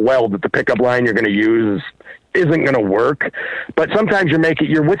knowing full well that the pickup line you're going to use isn't going to work. But sometimes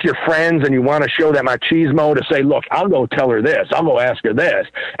you're with your friends and you want to show that machismo to say, look, I'll go tell her this. I'll go ask her this.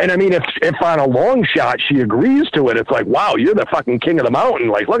 And I mean, if on a long shot she agrees to it, it's like, wow, you're the fucking king of the mountain.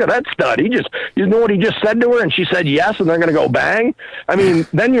 Like, look at that stud. You know what he just said to her? And she said yes, and they're going to go bang. I mean,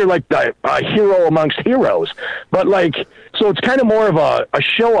 then you're like a hero amongst heroes. But so it's kind of more of a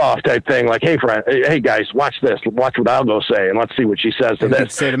show off type thing. Like, hey guys, watch this. Watch what I'll go say, and let's see what she says to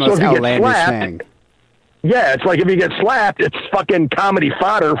this. Say the most outlandish thing. Yeah, it's like if you get slapped, it's fucking comedy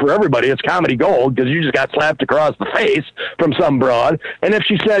fodder for everybody. It's comedy gold because you just got slapped across the face from some broad. And if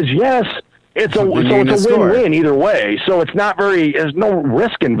she says yes, it's a win-win either way. So it's not there's no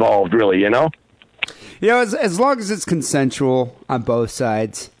risk involved really, as long as it's consensual on both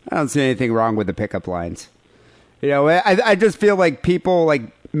sides, I don't see anything wrong with the pickup lines. I just feel like people,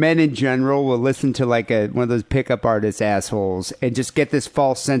 men in general, will listen to one of those pickup artist assholes and just get this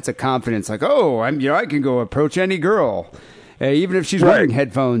false sense of confidence. Like, oh, I can go approach any girl, even if she's wearing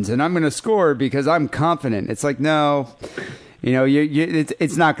headphones, and I'm going to score because I'm confident. It's like, no,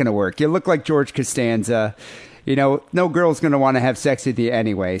 it's not going to work. You look like George Costanza. No girl's going to want to have sex with you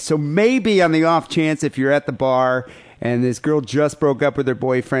anyway. So maybe on the off chance, if you're at the bar and this girl just broke up with her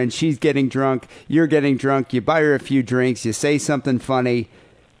boyfriend, she's getting drunk, you're getting drunk, you buy her a few drinks, you say something funny,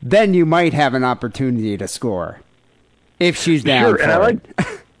 then you might have an opportunity to score if she's down for it.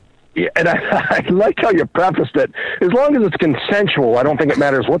 Yeah, and I like how you prefaced it. As long as it's consensual, I don't think it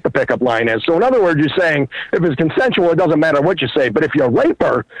matters what the pickup line is. So in other words, you're saying if it's consensual, it doesn't matter what you say. But if you rape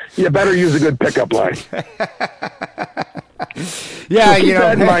her, you better use a good pickup line. Yeah, so keep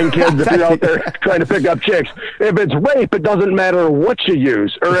that in mind, kids, if you're out there trying to pick up chicks. If it's rape, it doesn't matter what you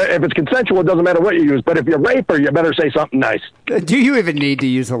use. Or if it's consensual, it doesn't matter what you use. But if you rape her, you better say something nice. Do you even need to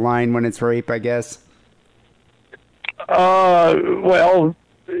use a line when it's rape, I guess? Well,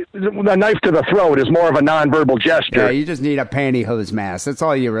 a knife to the throat is more of a nonverbal gesture. Yeah, you just need a pantyhose mask. That's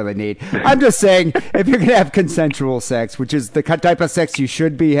all you really need. I'm just saying, if you're going to have consensual sex, which is the type of sex you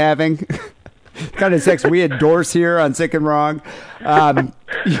should be having, kind of sex we endorse here on Sick and Wrong. I'm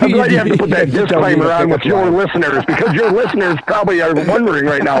glad you have to put that disclaimer on with your listeners, because your listeners probably are wondering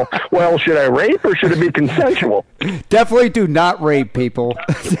right now, well, should I rape or should it be consensual? Definitely do not rape people.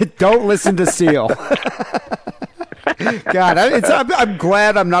 Don't listen to Steele. God, I'm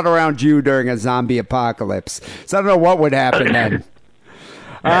glad I'm not around you during a zombie apocalypse. So I don't know what would happen then.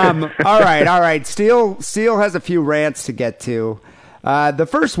 All right. Steele has a few rants to get to. The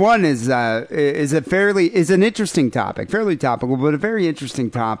first one is an interesting topic, fairly topical, but a very interesting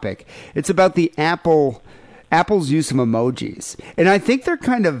topic. It's about the Apple's use of emojis, and I think they're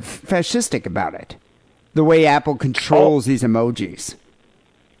kind of fascistic about it. The way Apple controls these emojis.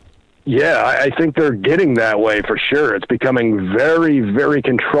 Yeah, I think they're getting that way for sure. It's becoming very, very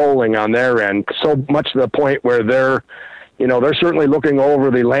controlling on their end, so much to the point where they're certainly looking over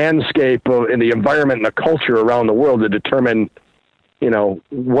the landscape in the environment and the culture around the world to determine,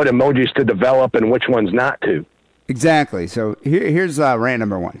 what emojis to develop and which ones not to. Exactly. So here's rant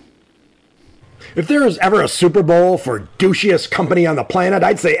number one. If there was ever a Super Bowl for douchiest company on the planet,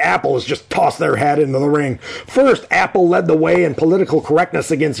 I'd say Apple has just tossed their hat into the ring. First, Apple led the way in political correctness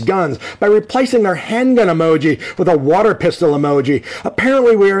against guns by replacing their handgun emoji with a water pistol emoji.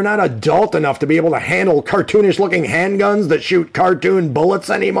 Apparently, we are not adult enough to be able to handle cartoonish-looking handguns that shoot cartoon bullets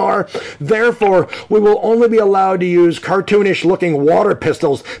anymore. Therefore, we will only be allowed to use cartoonish-looking water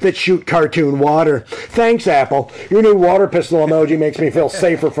pistols that shoot cartoon water. Thanks, Apple. Your new water pistol emoji makes me feel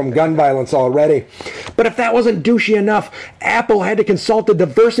safer from gun violence already. But if that wasn't douchey enough, Apple had to consult the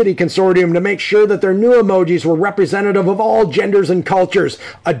diversity consortium to make sure that their new emojis were representative of all genders and cultures.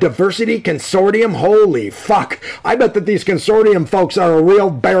 A diversity consortium? Holy fuck. I bet that these consortium folks are a real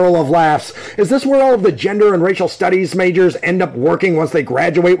barrel of laughs. Is this where all of the gender and racial studies majors end up working once they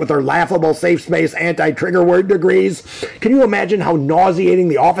graduate with their laughable safe space anti-trigger word degrees? Can you imagine how nauseating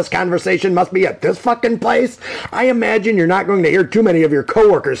the office conversation must be at this fucking place? I imagine you're not going to hear too many of your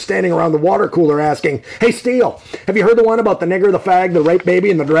coworkers standing around the water cooler asking, "Hey, Steele, have you heard the one about the nigger, the fag, the rape baby,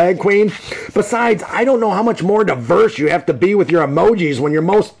 and the drag queen?" Besides, I don't know how much more diverse you have to be with your emojis when your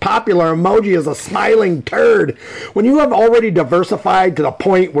most popular emoji is a smiling turd. When you have already diversified to the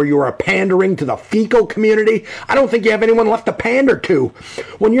point where you are pandering to the fecal community, I don't think you have anyone left to pander to.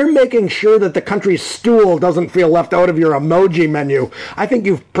 When you're making sure that the country's stool doesn't feel left out of your emoji menu, I think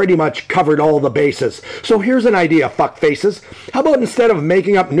you've pretty much covered all the bases. So here's an idea, fuckfaces. How about instead of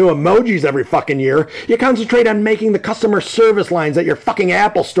making up new emojis every fucking year, you concentrate on making the customer service lines at your fucking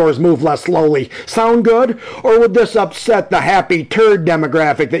Apple stores move less slowly? Sound good? Or would this upset the happy turd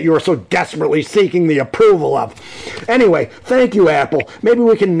demographic that you are so desperately seeking the approval of? Anyway, thank you, Apple. Maybe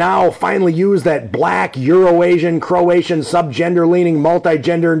we can now finally use that black, Euro-Asian, Croatian, subgender-leaning,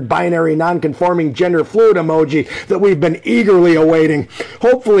 multi-gender, binary, non-conforming, gender-fluid emoji that we've been eagerly awaiting.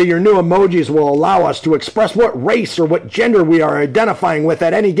 Hopefully your new emojis will allow us to express what race or what gender we are identifying with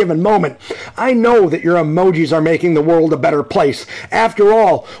at any given moment. I know that your emojis are making the world a better place. After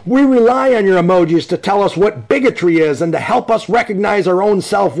all, we rely on your emojis to tell us what bigotry is and to help us recognize our own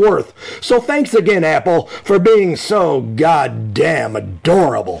self-worth. So thanks again, Apple, for being so goddamn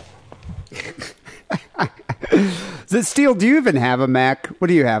adorable. Steele, do you even have a Mac? What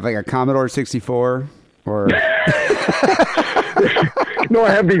do you have, like a Commodore 64? Or... No,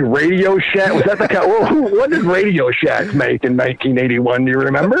 I have the Radio Shack. Was that what did Radio Shack make in 1981? Do you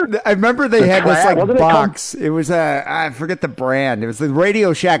remember? I remember they had this like box. It was I forget the brand. It was the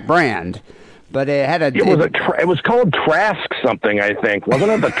Radio Shack brand, but it had a. It was called Trask something, I think.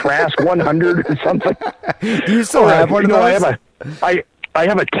 Wasn't it the Trask 100 or something? Do you still have one of those? I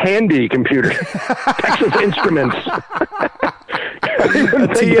have a Tandy computer, Texas Instruments. I don't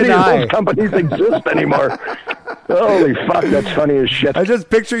even think any of those companies exist anymore. Holy fuck, that's funny as shit. I just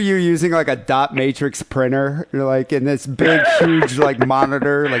picture you using like a dot matrix printer, like in this big, huge like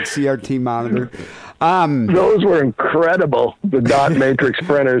monitor, like CRT monitor. Those were incredible, the dot matrix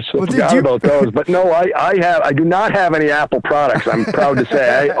printers. I forgot about those. But no, I do not have any Apple products. I'm proud to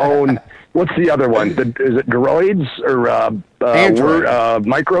say I own what's the other one? Is it Droids or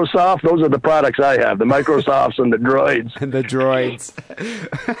Microsoft? Those are the products I have, the Microsofts and the Droids. The Droids.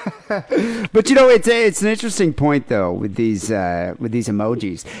 But you know, it's an interesting point though with these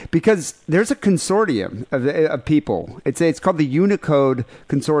emojis, because there's a consortium of people. It's called the Unicode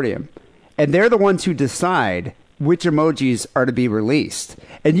Consortium, and they're the ones who decide which emojis are to be released.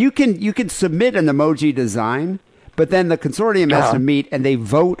 And you can submit an emoji design, but then the consortium has to meet and they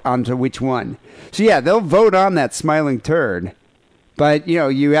vote onto which one. So yeah, they'll vote on that smiling turd. But you know,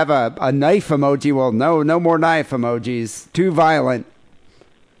 you have a knife emoji. Well, no more knife emojis. Too violent.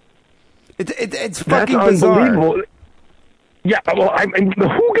 It's fucking bizarre. Unbelievable. Yeah, well, I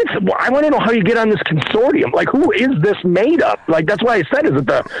want to know how you get on this consortium. Like, who is this made up? Like, that's why I said, is it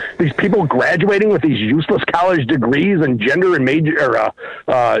these people graduating with these useless college degrees in gender and major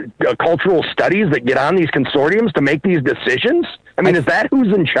cultural studies that get on these consortiums to make these decisions? I mean, is that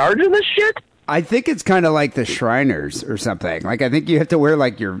who's in charge of this shit? I think it's kind of like the Shriners or something. Like, I think you have to wear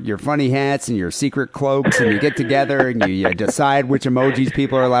like your funny hats and your secret cloaks, and you get together and you decide which emojis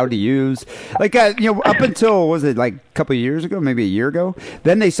people are allowed to use. Like, you know, up until, was it like a couple of years ago, maybe a year ago?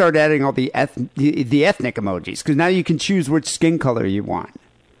 Then they started adding all the ethnic emojis, because now you can choose which skin color you want.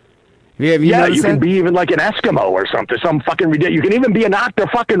 Have you you can that? be even like an Eskimo or something, some fucking ridiculous. You can even be an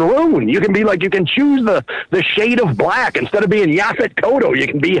octa-fucking-rune. You can be like, you can choose the shade of black. Instead of being Yaphet Kotto, you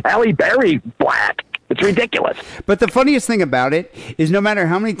can be Halle Berry black. It's ridiculous. But the funniest thing about it is, no matter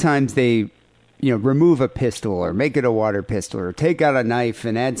how many times they, you know, remove a pistol or make it a water pistol or take out a knife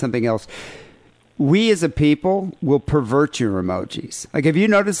and add something else, we as a people will pervert your emojis. Like, have you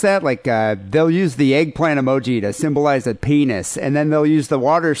noticed that? Like, they'll use the eggplant emoji to symbolize a penis, and then they'll use the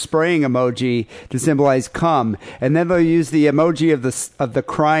water spraying emoji to symbolize cum, and then they'll use the emoji of the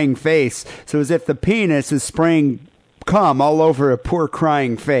crying face, so as if the penis is spraying cum all over a poor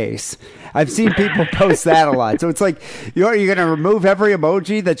crying face. I've seen people post that a lot. So it's like, you're going to remove every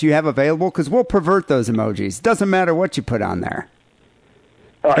emoji that you have available, because we'll pervert those emojis. Doesn't matter what you put on there.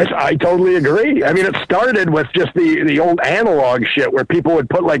 I totally agree. I mean, it started with just the old analog shit where people would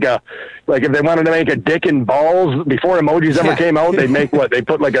put like if they wanted to make a dick and balls before emojis ever came out, they'd make they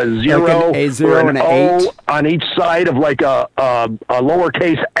put like a zero, like a zero or and an O 8 on each side of like a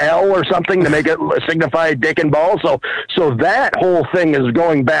lowercase L or something to make it signify dick and balls. So that whole thing is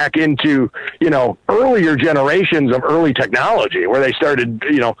going back into, you know, earlier generations of early technology where they started,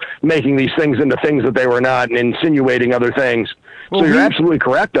 you know, making these things into things that they were not and insinuating other things. Well, so you're absolutely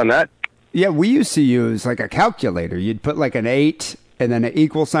correct on that. Yeah, we used to use like a calculator. You'd put like an 8 and then an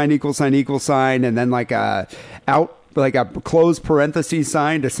equal sign, and then like a closed parentheses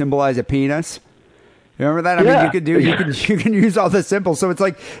sign to symbolize a penis. Remember that? I mean, you can use all the symbols. So it's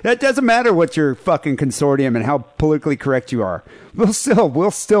like, that doesn't matter what your fucking consortium and how politically correct you are. We'll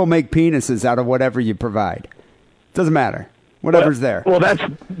still make penises out of whatever you provide. Doesn't matter. Whatever's there. Well, that's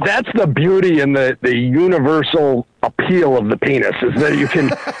the beauty and the universal appeal of the penis, is that you can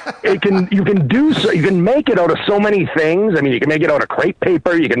make it out of so many things. I mean, you can make it out of crepe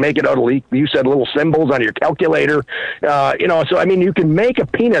paper. You can make it out of, you said, little symbols on your calculator. You know, so I mean, you can make a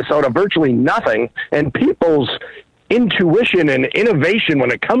penis out of virtually nothing, and people's intuition and innovation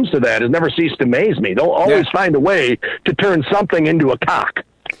when it comes to that has never ceased to amaze me. They'll always find a way to turn something into a cock.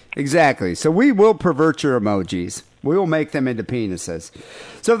 Exactly. So we will pervert your emojis. We will make them into penises.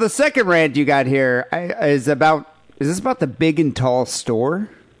 So the second rant you got here is this about the Big and Tall store?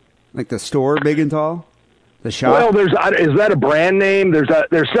 Like the store Big and Tall? The shop? Well, is that a brand name? There's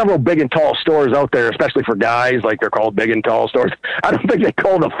several Big and Tall stores out there, especially for guys. Like, they're called Big and Tall stores. I don't think they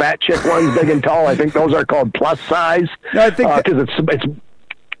call the fat chick ones Big and Tall. I think those are called plus size. No, I think because it's.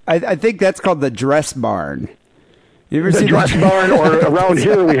 I think that's called the Dress Barn. You ever the see Dress Barn, or around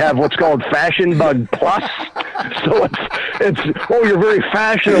here we have what's called Fashion Bug Plus. So it's you're very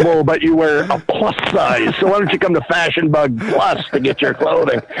fashionable, but you wear a plus size. So why don't you come to Fashion Bug Plus to get your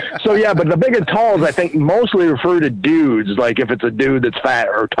clothing? So yeah, but the Big and Talls, I think, mostly refer to dudes. Like if it's a dude that's fat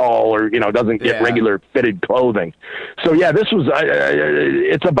or tall, or, you know, doesn't get regular fitted clothing. So yeah, this was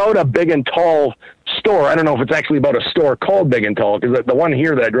it's about a Big and Tall store. I don't know if it's actually about a store called Big and Tall, because the one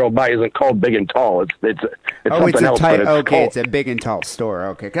here that I drove by isn't called Big and Tall. It's something else. It's a Big and Tall store.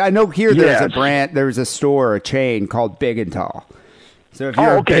 Okay, I know here there's a brand, there's a store, a chain called Big and Tall. So if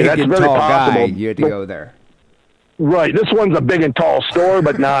you're a big and tall guy, you had to go there. Right. This one's a Big and Tall store,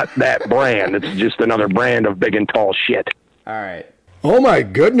 but not that brand. It's just another brand of Big and Tall shit. All right. Oh my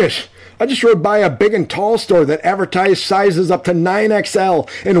goodness. I just rode by a Big and Tall store that advertised sizes up to 9XL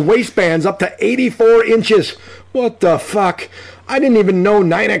and waistbands up to 84 inches. What the fuck? I didn't even know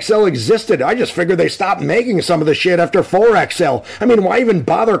 9XL existed. I just figured they stopped making some of the shit after 4XL. I mean, why even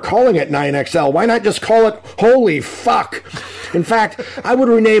bother calling it 9XL? Why not just call it holy fuck? In fact, I would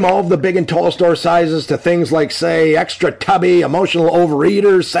rename all of the big and tall store sizes to things like, say, extra tubby, emotional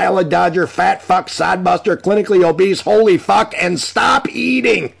overeater, salad dodger, fat fuck, sodbuster, clinically obese, holy fuck, and stop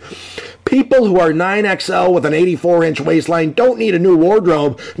eating. People who are 9XL with an 84-inch waistline don't need a new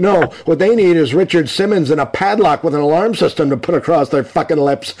wardrobe. No, what they need is Richard Simmons and a padlock with an alarm system to put across their fucking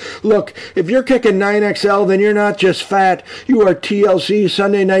lips. Look, if you're kicking 9XL, then you're not just fat. You are TLC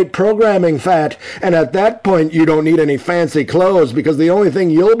Sunday night programming fat. And at that point, you don't need any fancy clothes because the only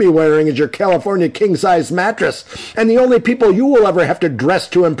thing you'll be wearing is your California king-size mattress. And the only people you will ever have to dress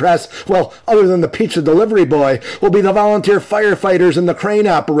to impress, well, other than the pizza delivery boy, will be the volunteer firefighters and the crane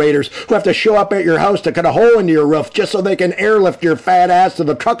operators who have to show up at your house to cut a hole into your roof just so they can airlift your fat ass to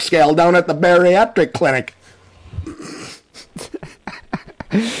the truck scale down at the bariatric clinic.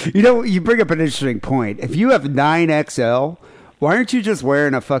 You know, you bring up an interesting point. If you have 9XL, why aren't you just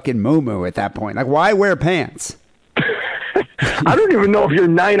wearing a fucking muumuu at that point? Like, why wear pants? I don't even know if you're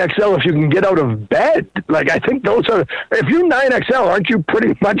 9XL if you can get out of bed. Like, I think those are... If you're 9XL, aren't you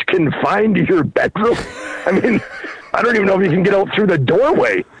pretty much confined to your bedroom? I mean, I don't even know if you can get out through the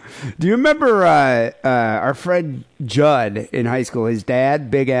doorway. Do you remember our friend Judd in high school, his dad,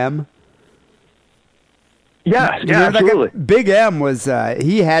 Big M? Yeah, absolutely. Big M was,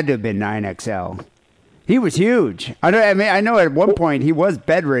 he had to have been 9XL. He was huge. I know at one point he was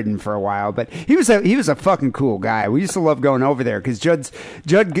bedridden for a while, but he was a fucking cool guy. We used to love going over there because Judd's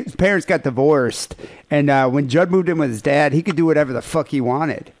parents got divorced, and when Judd moved in with his dad, he could do whatever the fuck he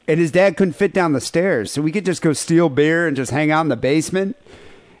wanted, and his dad couldn't fit down the stairs, so we could just go steal beer and just hang out in the basement.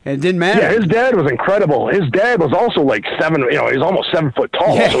 And it didn't matter. Yeah, his dad was incredible. His dad was also like he was almost 7 foot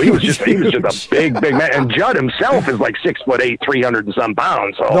tall. Yeah, so he was just a big man. And Judd himself is like 6'8", 300 and some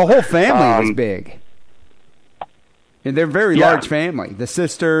pounds. So the whole family was big. And they're a very large family. The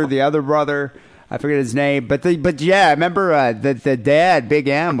sister, the other brother, I forget his name, but yeah, I remember the dad, Big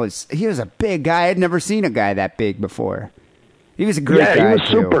M, was a big guy. I'd never seen a guy that big before. He was a great guy. Yeah, he was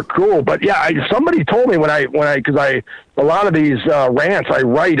too. super cool. But yeah, somebody told me because a lot of these rants I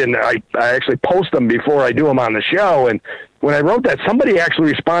write and I actually post them before I do them on the show. And when I wrote that, somebody actually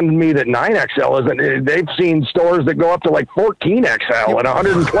responded to me that 9XL isn't. They've seen stores that go up to like 14XL and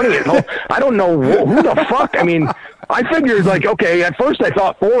 120. I don't know who the fuck. I mean, I figured like, okay, at first I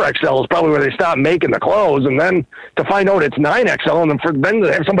thought 4XL is probably where they stopped making the clothes, and then to find out it's 9XL, and then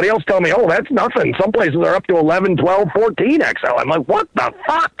to have somebody else tell me, oh, that's nothing. Some places are up to 11, 12, 14XL. I'm like, what the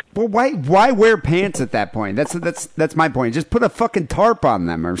fuck? Well, why wear pants at that point? That's my point. Just put a fucking tarp on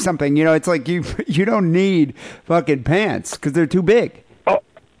them or something. You know, it's like you don't need fucking pants because they're too big. Oh,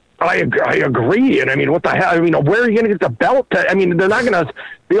 I agree. And I mean, what the hell? I mean, where are you going to get the belt? I mean, they're not going to.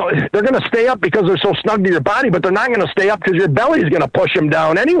 They're going to stay up because they're so snug to your body, but they're not going to stay up because your belly's going to push them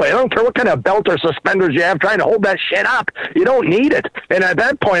down anyway. I don't care what kind of belt or suspenders you have trying to hold that shit up. You don't need it. And at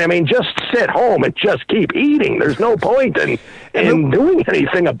that point, I mean, just sit home and just keep eating. There's no point in doing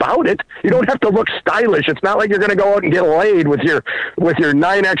anything about it. You don't have to look stylish. It's not like you're going to go out and get laid with your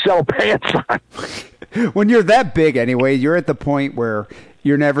 9XL pants on. When you're that big anyway, you're at the point where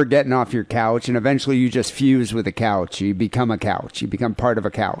you're never getting off your couch, and eventually you just fuse with a couch. You become a couch. You become part of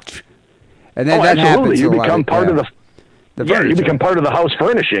a couch. And then that happens. You become part of the you become part of the house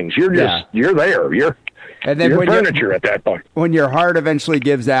furnishings. You're just you're there. You're furniture at that point. When your heart eventually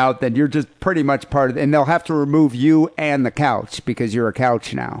gives out, then you're just pretty much part of it. And they'll have to remove you and the couch because you're a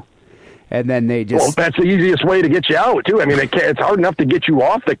couch now. And then they just... Well, that's the easiest way to get you out, too. I mean, it's hard enough to get you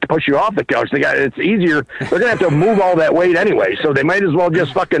off, to push you off the couch. It's easier. They're going to have to move all that weight anyway, so they might as well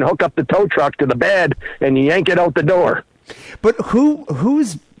just fucking hook up the tow truck to the bed and yank it out the door. But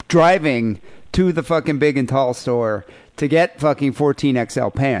who's driving to the fucking Big and Tall store to get fucking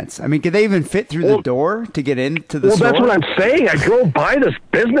 14XL pants? I mean, could they even fit through the door to get into the store? Well, that's what I'm saying. I drove by this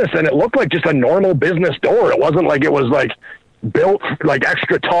business, and it looked like just a normal business door. It wasn't like it was like built like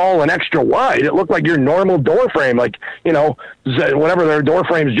extra tall and extra wide. It looked like your normal door frame, like, you know, whatever their door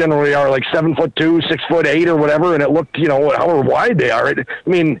frames generally are, like 7'2", 6'8", or whatever. And it looked, you know, however wide they are. It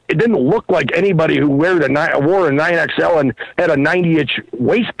didn't look like anybody who wore a 9XL and had a 90-inch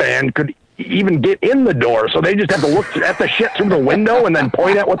waistband could even get in the door. So they just had to look at the shit through the window and then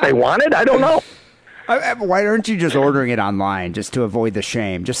point at what they wanted. I don't know. Why aren't you just ordering it online just to avoid the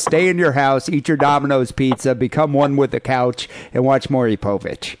shame? Just stay in your house, eat your Domino's pizza, become one with the couch, and watch Maury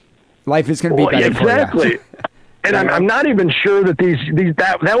Povich. Life is going to be better for you. And I'm not even sure that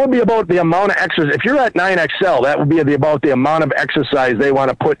that would be about the amount of exercise. If you're at 9XL, that would be about the amount of exercise they want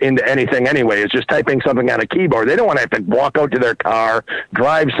to put into anything anyway. It's just typing something on a keyboard. They don't want to have to walk out to their car,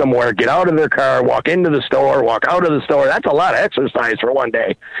 drive somewhere, get out of their car, walk into the store, walk out of the store. That's a lot of exercise for one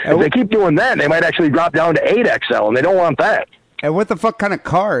day. If they keep doing that, they might actually drop down to 8XL, and they don't want that. And what the fuck kind of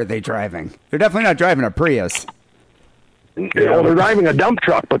car are they driving? They're definitely not driving a Prius. They're driving a dump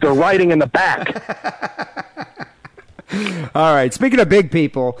truck, but they're riding in the back. All right. Speaking of big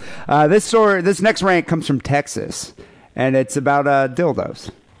people, this next rant comes from Texas, and it's about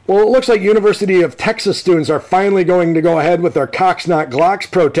dildos. Well, it looks like University of Texas students are finally going to go ahead with their Cocks Not Glocks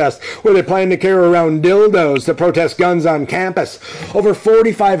protest, where they plan to carry around dildos to protest guns on campus. Over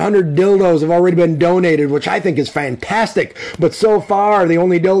 4,500 dildos have already been donated, which I think is fantastic. But so far, the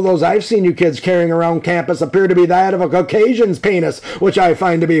only dildos I've seen you kids carrying around campus appear to be that of a Caucasian's penis, which I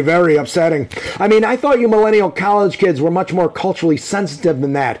find to be very upsetting. I mean, I thought you millennial college kids were much more culturally sensitive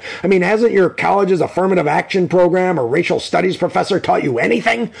than that. I mean, hasn't your college's affirmative action program or racial studies professor taught you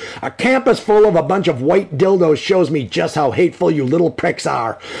anything? A campus full of a bunch of white dildos shows me just how hateful you little pricks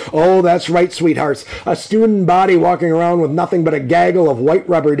are. Oh, that's right, sweethearts. A student body walking around with nothing but a gaggle of white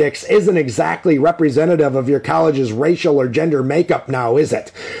rubber dicks isn't exactly representative of your college's racial or gender makeup now, is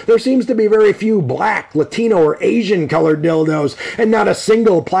it? There seems to be very few black, Latino, or Asian-colored dildos, and not a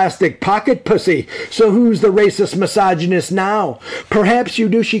single plastic pocket pussy. So who's the racist misogynist now? Perhaps you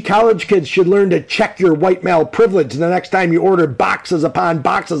douchey college kids should learn to check your white male privilege the next time you order boxes upon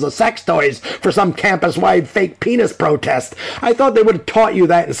boxes of sex toys for some campus-wide fake penis protest. I thought they would have taught you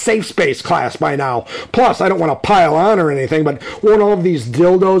that in safe space class by now. Plus, I don't want to pile on or anything, but won't all of these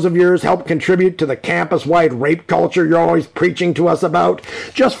dildos of yours help contribute to the campus-wide rape culture you're always preaching to us about?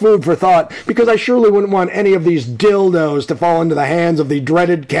 Just food for thought, because I surely wouldn't want any of these dildos to fall into the hands of the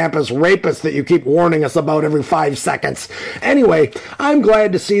dreaded campus rapists that you keep warning us about every 5 seconds. Anyway, I'm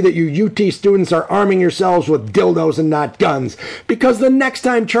glad to see that you UT students are arming yourselves with dildos and not guns, because the next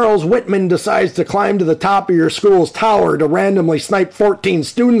time Charles Whitman decides to climb to the top of your school's tower to randomly snipe 14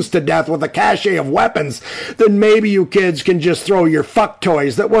 students to death with a cache of weapons, then maybe you kids can just throw your fuck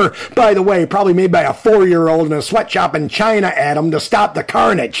toys that were, by the way, probably made by a 4-year-old in a sweatshop in China at them to stop the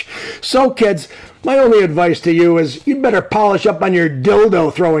carnage. So, kids, my only advice to you is you'd better polish up on your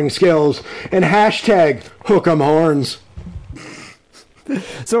dildo throwing skills and hashtag hook 'em horns.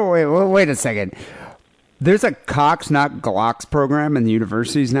 So wait a second. There's a Cocks Not Glocks program in the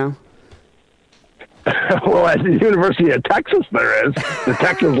universities now? Well, at the University of Texas, there is. The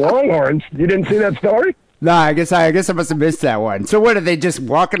Texas Longhorns. You didn't see that story? No, I guess I must have missed that one. So what, are they just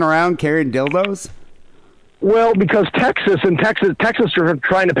walking around carrying dildos? Well, because Texas are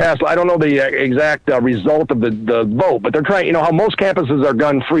trying to pass, I don't know the exact result of the vote, but they're trying, you know how most campuses are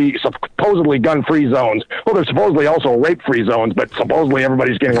gun-free, supposedly gun-free zones. Well, they're supposedly also rape-free zones, but supposedly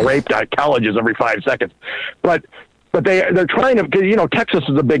everybody's getting raped at colleges every 5 seconds. But they're trying to, because, you know, Texas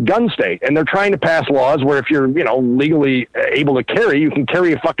is a big gun state, and they're trying to pass laws where if you're, you know, legally able to carry, you can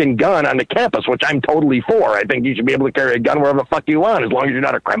carry a fucking gun on the campus, which I'm totally for. I think you should be able to carry a gun wherever the fuck you want, as long as you're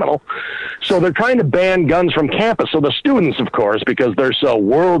not a criminal. So they're trying to ban guns from campus. So the students, of course, because they're so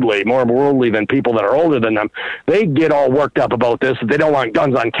worldly, more worldly than people that are older than them, they get all worked up about this. They don't want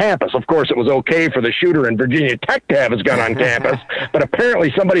guns on campus. Of course, it was okay for the shooter in Virginia Tech to have his gun on campus, but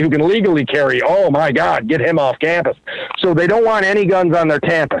apparently somebody who can legally carry, oh my God, get him off campus. So they don't want any guns on their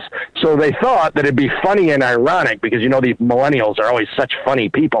campus. So they thought that it'd be funny and ironic, because, you know, these millennials are always such funny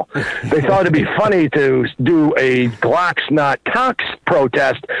people. They thought it'd be funny to do a Glocks Not Cocks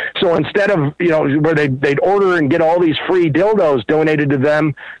protest. So instead of, you know, where they'd order and get all these free dildos donated to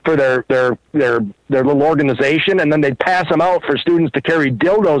them for their little organization, and then they'd pass them out for students to carry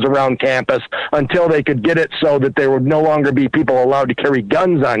dildos around campus until they could get it so that there would no longer be people allowed to carry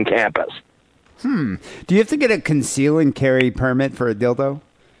guns on campus. Do you have to get a conceal and carry permit for a dildo?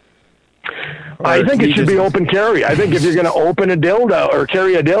 I think it should be open carry. I think if you're going to open a dildo or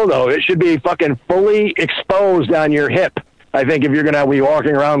carry a dildo, it should be fucking fully exposed on your hip. I think if you're going to be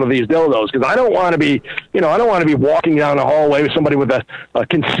walking around with these dildos, because I don't want to be, you know, I don't want to be walking down a hallway with somebody with a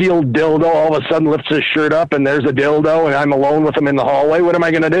concealed dildo, all of a sudden lifts his shirt up and there's a dildo and I'm alone with him in the hallway. What am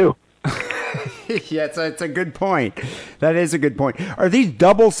I going to do? Yeah, it's a good point. That is a good point. Are these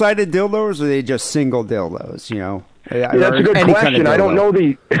double-sided dildos, or are they just single dildos, you know? Yeah, that's a good question. Kind of I don't know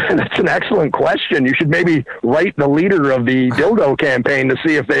that's an excellent question. You should maybe write the leader of the dildo campaign to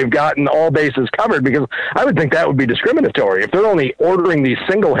see if they've gotten all bases covered, because I would think that would be discriminatory. If they're only ordering these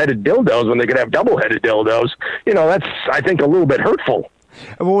single-headed dildos when they could have double-headed dildos, you know, that's, I think, a little bit hurtful.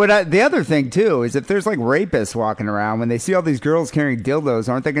 Well, the other thing, too, is if there's, like, rapists walking around, when they see all these girls carrying dildos,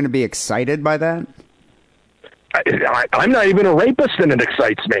 aren't they going to be excited by that? I'm not even a rapist, and it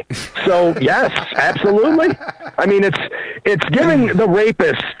excites me. So yes, absolutely. I mean, it's giving the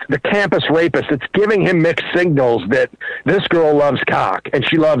rapist, the campus rapist, it's giving him mixed signals that this girl loves cock, and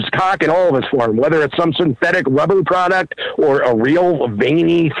she loves cock in all of its form, whether it's some synthetic rubber product or a real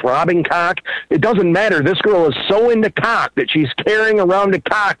veiny, throbbing cock. It doesn't matter. This girl is so into cock that she's carrying around a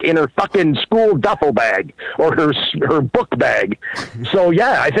cock in her fucking school duffel bag or her book bag. So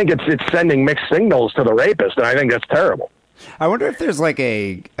yeah, I think it's sending mixed signals to the rapist, and I think that's terrible. I wonder if there's like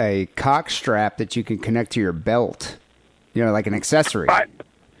a cock strap that you can connect to your belt, like an accessory.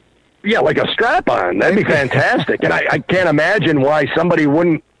 Yeah, like a strap-on. That'd be fantastic. And I can't imagine why somebody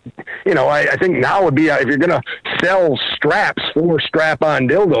wouldn't, I think now would be, if you're going to sell straps for strap-on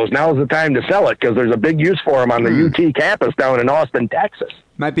dildos, now's the time to sell it, because there's a big use for them on the UT campus down in Austin, Texas.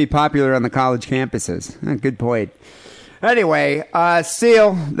 Might be popular on the college campuses. Good point. Anyway,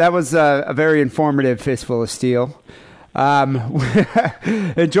 Steele, that was a very informative Fistful of Steele.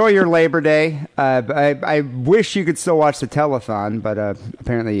 Enjoy your Labor Day. I wish you could still watch the telethon, but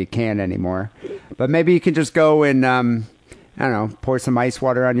apparently you can't anymore. But maybe you can just go and, I don't know, pour some ice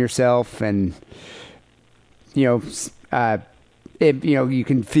water on yourself, and you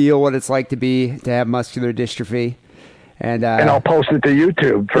can feel what it's like to have muscular dystrophy. And I'll post it to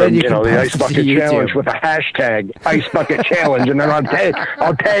YouTube for the Ice Bucket Challenge with a hashtag Ice Bucket Challenge, and then I'll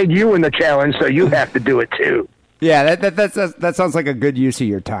tag you in the challenge, so you have to do it too. Yeah, that sounds like a good use of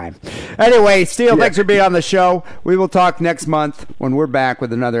your time. Anyway, Steele, thanks for being on the show. We will talk next month when we're back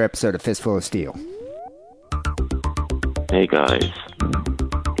with another episode of Fistful of Steele. Hey guys,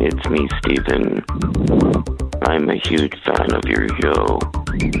 it's me, Steven. I'm a huge fan of your show.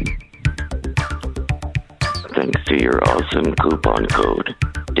 Thanks to your awesome coupon code,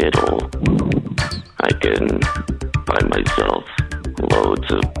 Diddle, I can buy myself loads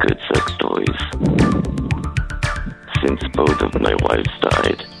of good sex toys. Since both of my wives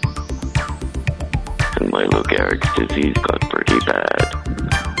died, and my Lou Gehrig's disease got pretty bad,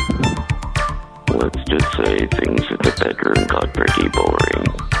 let's just say things in the bedroom got pretty boring.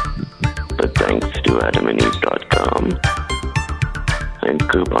 But thanks to adamandeve.com and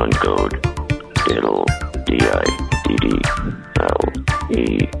coupon code DIDDLE, DIDDLE,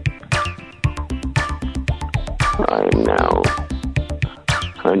 I am now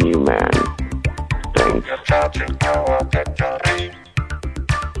a new man. Thanks.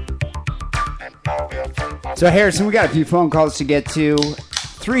 So, Harrison, we got a few phone calls to get to.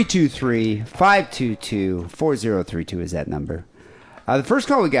 323-522-4032 is that number. The first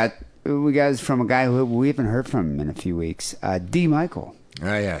call we got is from a guy who we haven't heard from in a few weeks. D. Michael.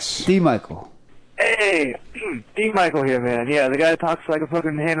 Ah, yes. D. Michael. Hey, D. Michael here, man. Yeah, the guy that talks like a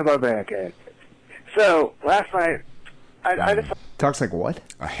fucking Hanna-Barbera cat. So, last night, I just... Talks like what?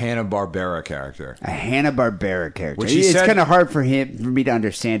 A Hanna-Barbera character. A Hanna-Barbera character. Which it's kind of hard for me to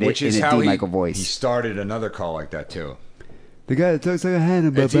understand it in a D. Michael voice. He started another call like that, too. The guy that talks like a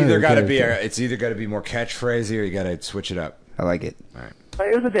Hanna-Barbera It's either got to character. be more catchphrasy, or you got to switch it up. I like it. All right.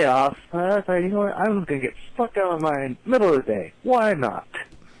 It was a day off. I thought, you know what? I'm going to get fucked out of my middle of the day. Why not?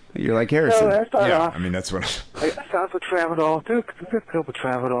 You're like Harrison. So I started off. I mean, that's what... I found some Tramadol. Took a couple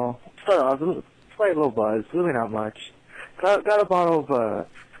Tramadol. Started off with a slight little buzz. Really not much. Got a bottle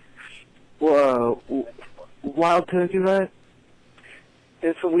of wild turkey, right?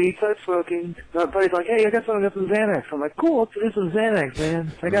 And some weed. Started smoking. My buddy's like, hey, I got some Xanax. I'm like, cool, let's do some Xanax,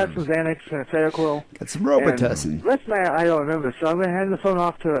 man. I got some Xanax and Seroquel. Got some Robitussin. Rest night, I don't remember, so I'm going to hand the phone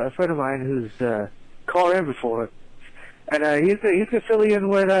off to a friend of mine who's called in before. And he's gonna fill you in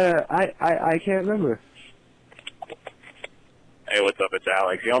what I can't remember. Hey, what's up? It's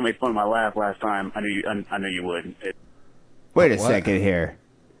Alex. Y'all made fun of my laugh last time. I knew you would. Wait a second here.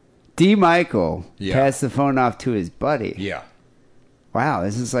 D. Michael passed the phone off to his buddy. Yeah. Wow,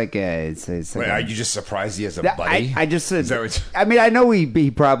 this is like a. Wait, are you just surprised he has a buddy? I just said. I mean, I know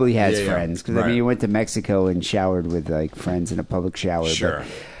he probably has friends because right. I mean, he went to Mexico and showered with like friends in a public shower. Sure. But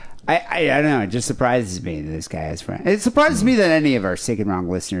I don't know. It just surprises me that this guy has friends. It surprises me that any of our Sick and Wrong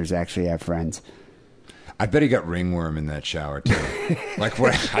listeners actually have friends. I bet he got ringworm in that shower too. Like,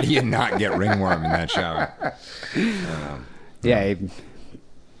 what? How do you not get ringworm in that shower? Yeah.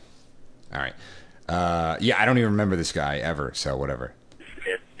 All right. Yeah, I don't even remember this guy ever. So whatever.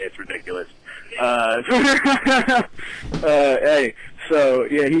 It's ridiculous. Hey, so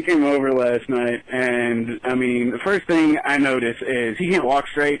yeah, he came over last night, and I mean, the first thing I noticed is he can't walk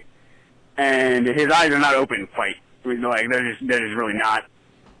straight, and his eyes are not open quite. Like they're just really not.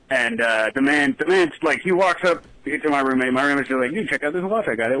 And the man's like, he walks up to my roommate. My roommate's just like, dude, check out this watch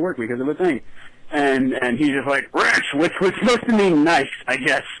I got at work because of a thing. And he's just like, Rich, which was supposed to mean nice, I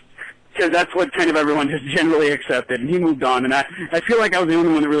guess. because that's what kind of everyone just generally accepted. And he moved on, and I feel like I was the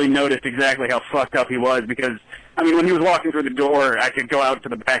only one that really noticed exactly how fucked up he was, because, I mean, when he was walking through the door, I could go out to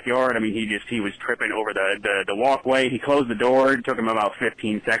the backyard. I mean, he was tripping over the walkway. He closed the door. It took him about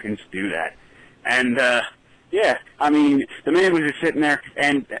 15 seconds to do that. And, yeah, I mean, the man was just sitting there,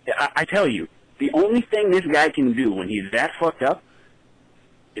 and I tell you, the only thing this guy can do when he's that fucked up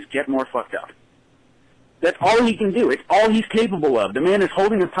is get more fucked up. That's all he can do. It's all he's capable of. The man is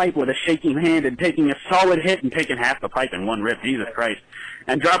holding a pipe with a shaking hand and taking a solid hit and taking half the pipe in one rip, Jesus Christ,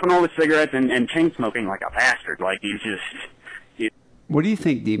 and dropping all the cigarettes and chain smoking like a bastard. Like, he's just... What do you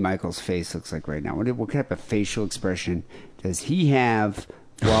think D. Michael's face looks like right now? What type of facial expression does he have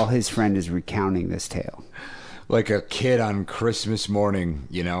while his friend is recounting this tale? Like a kid on Christmas morning,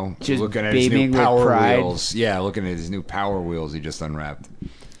 you know, just looking at his new Power Wheels. Yeah, looking at his new Power Wheels he just unwrapped.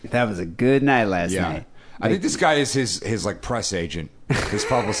 That was a good night last night. I think this guy is his like press agent, his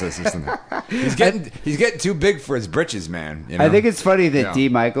publicist or something. He's getting too big for his britches, man. You know? I think it's funny that D.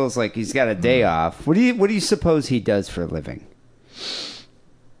 Michael's like, he's got a day off. What do you suppose he does for a living?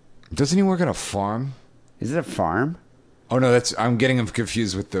 Doesn't he work on a farm? Is it a farm? Oh no, I'm getting him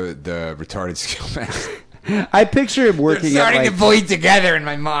confused with the retarded skill man. I picture him working. They're starting to bleed together in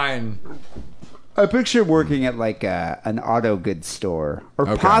my mind. I picture him working at like an auto goods store,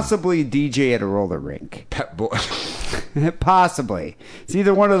 or possibly DJ at a roller rink. Pep boy. Possibly. It's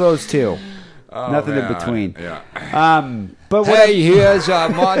either one of those two. Oh, Nothing man. in between. Yeah. But hey, here's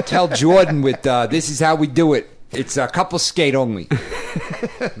Montel Jordan with "This Is How We Do It." It's a couple skate only.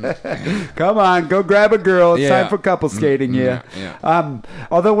 Come on, go grab a girl. It's time for couple skating. Yeah.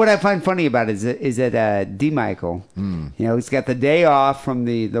 Although what I find funny about it is that D. Michael, you know, he's got the day off from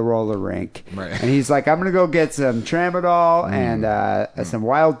the roller rink, right. And he's like, I'm gonna go get some Tramadol and some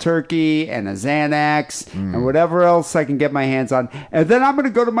Wild Turkey and a Xanax and whatever else I can get my hands on, and then I'm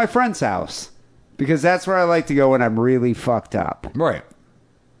gonna go to my friend's house because that's where I like to go when I'm really fucked up. Right.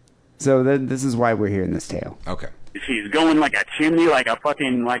 So then this is why we're hearing this tale. Okay. He's going like a chimney, like a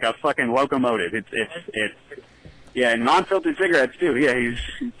fucking locomotive. It's yeah, non-filtered cigarettes too. Yeah,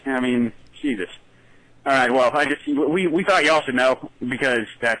 I mean, Jesus. All right, well, we thought y'all should know because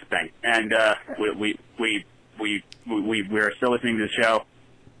that's the thing, and we're still listening to the show.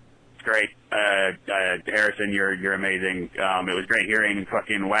 It's great, Harrison. You're amazing. It was great hearing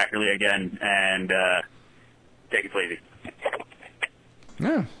fucking Wackerly again, and take it easy.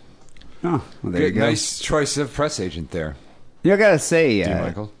 Yeah. Oh, well, there you go. Nice choice of press agent there. You gotta say,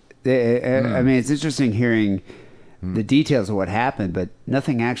 Michael. I mean, it's interesting hearing the details of what happened, but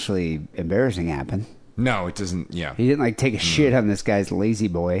nothing actually embarrassing happened. No, it doesn't. Yeah, he didn't like take a shit on this guy's lazy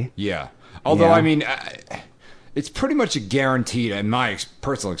boy. Yeah, although I mean, it's pretty much a guaranteed in my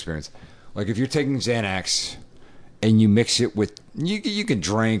personal experience. Like if you're taking Xanax and you mix it with you can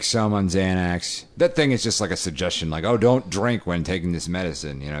drink some on Xanax. That thing is just like a suggestion, like, oh, don't drink when taking this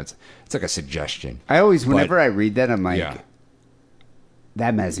medicine. You know, it's like a suggestion. I always, whenever I read that, I'm like,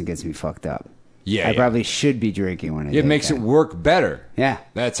 that medicine gets me fucked up. Yeah, I probably should be drinking when I it makes it work better. Yeah,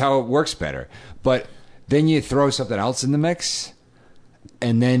 that's how it works better. But then you throw something else in the mix,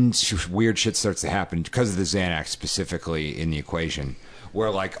 and then weird shit starts to happen because of the Xanax specifically in the equation. Where,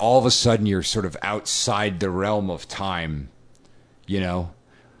 like, all of a sudden you're sort of outside the realm of time, you know?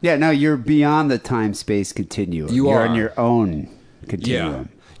 Yeah, no, you're beyond the time-space continuum. You're on your own continuum.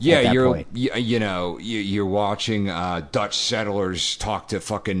 Yeah, you're watching Dutch settlers talk to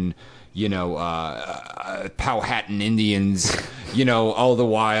fucking, Powhatan Indians, all the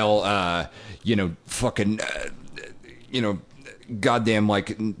while, goddamn, like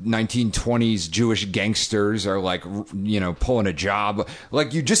 1920s Jewish gangsters are like, pulling a job.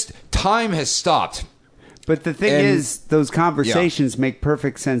 Like time has stopped. But the thing is, those conversations make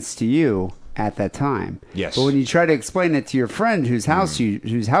perfect sense to you at that time. Yes. But when you try to explain it to your friend whose house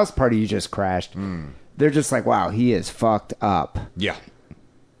party you just crashed, they're just like, wow, he is fucked up. Yeah.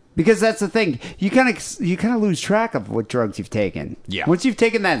 Because that's the thing. You kind of lose track of what drugs you've taken. Yeah. Once you've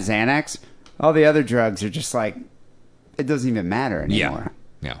taken that Xanax, all the other drugs are just like, it doesn't even matter anymore.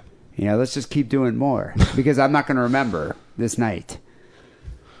 Yeah. Let's just keep doing more because I'm not going to remember this night.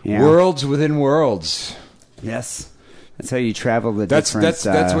 Worlds within worlds. Yes. That's how you travel the that's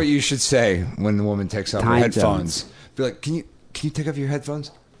what you should say when the woman takes off her headphones. Zones. Be like, can you take off your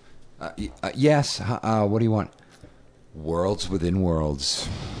headphones? Yes. What do you want? Worlds within worlds.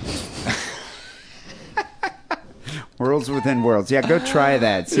 Worlds within worlds. Yeah, go try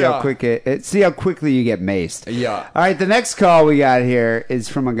that. See how quickly you get maced. Yeah. All right, the next call we got here is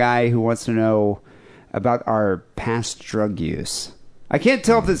from a guy who wants to know about our past drug use. I can't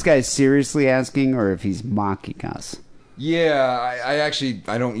tell if this guy's seriously asking or if he's mocking us. Yeah,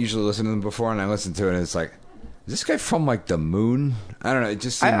 I don't usually listen to them before, and I listen to it, and it's like, is this guy from like the moon? I don't know. It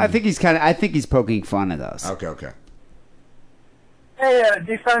just seemed... I think he's poking fun at us. Okay. Hey,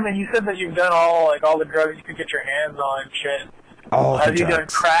 D. Simon, you said that you've done all the drugs you could get your hands on and shit. Oh, have you done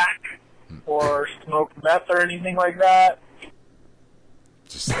crack or smoked meth or anything like that?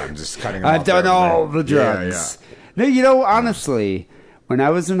 I'm just cutting. I've done all the drugs. Yeah. No, honestly, when I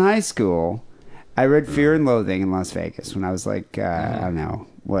was in high school, I read Fear and Loathing in Las Vegas when I was like, I don't know,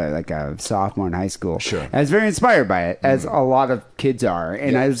 like a sophomore in high school. Sure. I was very inspired by it, as a lot of kids are.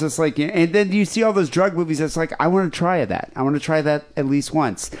 And I was just like, and then you see all those drug movies, it's like, I want to try that. I want to try that at least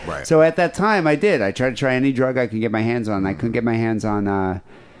once. Right. So at that time, I did. I tried to try any drug I could get my hands on. I couldn't get my hands on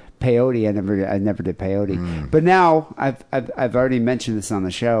peyote. I never did peyote. But now I've already mentioned this on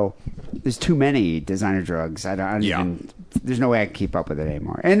the show. There's too many designer drugs. I don't even. There's no way I can keep up with it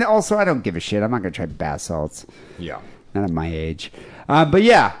anymore. And also, I don't give a shit. I'm not gonna try bath salts. Yeah. Not at my age. But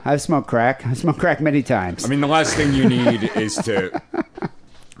yeah, I've smoked crack. I've smoked crack many times. I mean, the last thing you need is to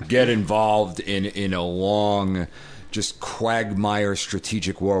get involved in a long, just quagmire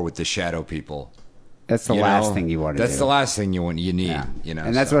strategic war with the shadow people. That's the last thing you want to do. That's the last thing you need. Yeah.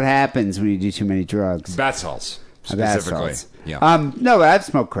 And that's what happens when you do too many drugs. Bath salts, specifically. Yeah. No, but I've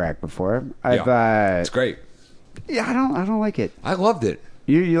smoked crack before. It's great. Yeah, I don't like it. I loved it.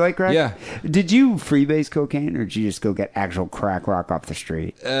 You like crack? Yeah. Did you freebase cocaine, or did you just go get actual crack rock off the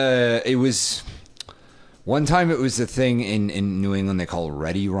street? It was one time. It was a thing in New England they call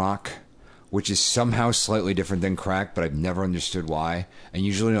Ready Rock, which is somehow slightly different than crack, but I've never understood why. And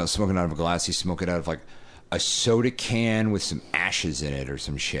usually, not smoking out of a glass, you smoke it out of like a soda can with some ashes in it or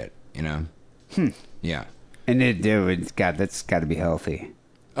some shit. Yeah. And that's got to be healthy.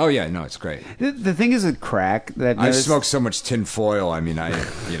 Oh yeah, no, it's great. The thing is with crack that I smoked so much tin foil. I mean,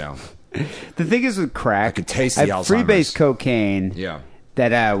 The thing is with crack, I could taste the Alzheimer's. Freebase cocaine. Yeah.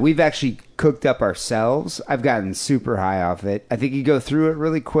 That we've actually cooked up ourselves. I've gotten super high off it. I think you go through it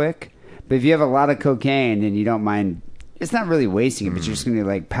really quick. But if you have a lot of cocaine and you don't mind, it's not really wasting it, but you're just going to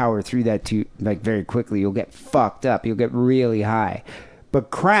like power through that very quickly. You'll get fucked up. You'll get really high. But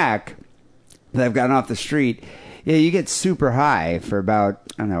crack that I've gotten off the street, you get super high for about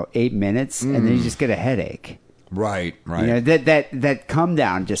 8 minutes, and then you just get a headache. Right. That come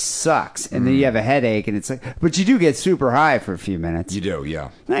down just sucks, and then you have a headache, and it's like, but you do get super high for a few minutes. You do, yeah.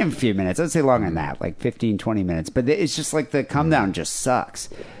 Not even a few minutes. I'd say longer than that, like 15, 20 minutes. But it's just like the come down just sucks.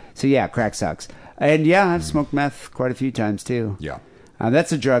 So yeah, crack sucks. And yeah, I've smoked meth quite a few times too. Yeah.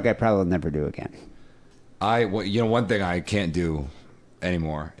 That's a drug I probably will never do again. One thing I can't do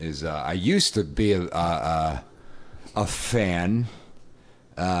anymore is I used to be a fan.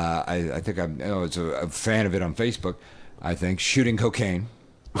 I think it's a fan of it on Facebook. I think shooting cocaine.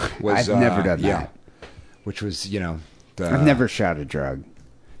 I've never done that. Yeah, which was I've never shot a drug.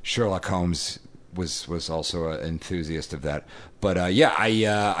 Sherlock Holmes was also an enthusiast of that. But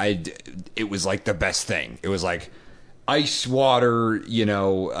it was like the best thing. It was like ice water,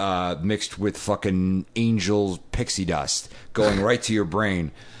 mixed with fucking angel pixie dust going right to your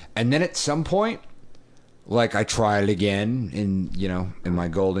brain. And then at some point, like I tried again in my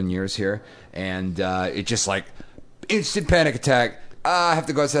golden years here, and it just like instant panic attack. I have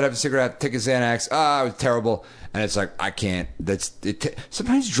to go outside, have a cigarette, take a Xanax. It was terrible. And it's like, I can't.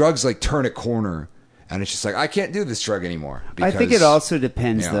 Sometimes drugs like turn a corner, and it's just like, I can't do this drug anymore. I think it also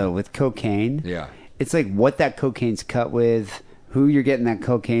depends though with cocaine. Yeah. It's like what that cocaine's cut with, who you're getting that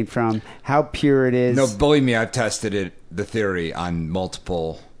cocaine from, how pure it is. No, believe me, I've tested the theory on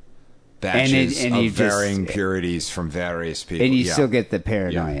multiple batches of varying purities from various people. And you still get the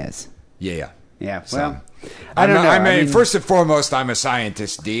paranoias. Yeah. Well, I don't know. I mean, first and foremost, I'm a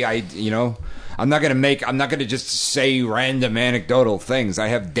scientist, D. I'm not gonna just say random anecdotal things. I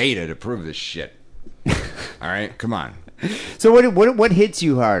have data to prove this shit. All right, come on. So what hits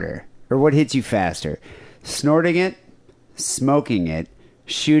you harder, or what hits you faster? Snorting it, smoking it,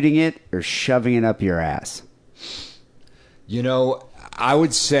 shooting it, or shoving it up your ass? I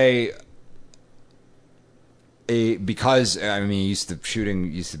would say because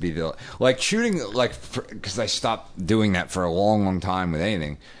shooting used to be because I stopped doing that for a long, long time with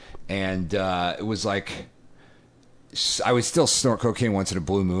anything, and it was like I would still snort cocaine once in a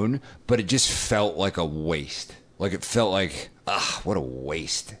blue moon, but it just felt like a waste. Like it felt like what a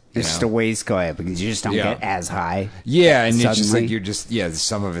waste. It's just a waste going because you just don't get as high. Yeah, and it's just like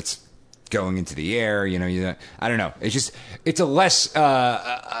some of it's going into the air, I don't know. It's a less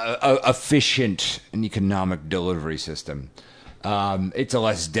efficient and economic delivery system. It's a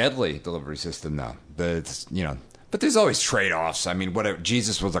less deadly delivery system, though. But there's always trade-offs. I mean, whatever.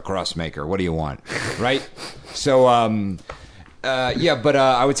 Jesus was a cross maker. What do you want, right? So, but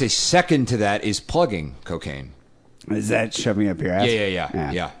I would say second to that is plugging cocaine. Is that shoving up your ass?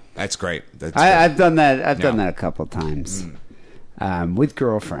 Yeah. That's great. I've done that. I've done that a couple times with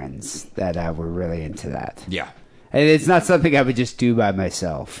girlfriends that were really into that. Yeah. And it's not something I would just do by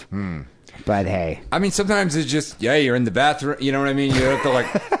myself. But hey. I mean, sometimes it's just, you're in the bathroom. You know what I mean? You have to, like,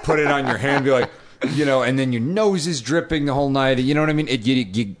 put it on your hand and be like, and then your nose is dripping the whole night. You know what I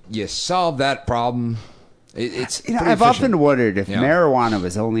mean? You solve that problem. It's I've often wondered if marijuana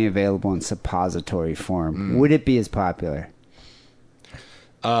was only available in suppository form, would it be as popular?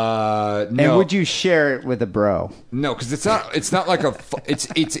 No. And would you share it with a bro? No, because it's not like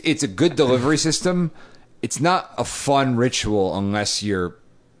it's a good delivery system. It's not a fun ritual unless you're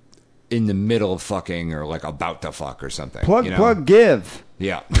in the middle of fucking or like about to fuck or something. Plug, give.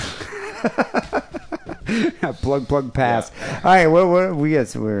 Yeah. plug, pass. Yeah. All right,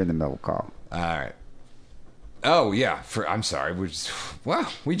 we're in the middle call. All right. Oh yeah. I'm sorry.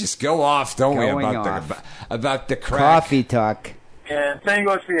 We just go off, don't we? About the crack. Coffee talk. And same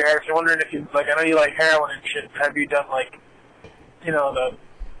goes for your hair. If you're wondering if you I know you like heroin and shit. Have you done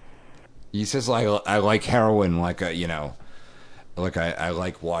He says I like heroin, like I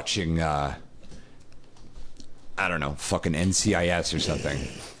like watching. I don't know, fucking NCIS or something.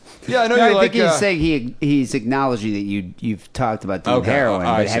 Yeah, I know. I think he's saying he's acknowledging that you've talked about doing heroin,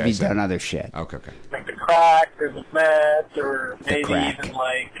 but have you done other shit? Okay. Like the crack or the meth or maybe even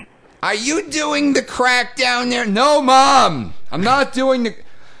like. Are you doing the crack down there? No, Mom, I'm not doing the.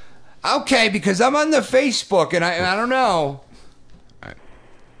 Okay, because I'm on the Facebook and I don't know.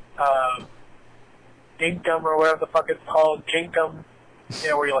 Ginkum or whatever the fuck it's called, ginkum.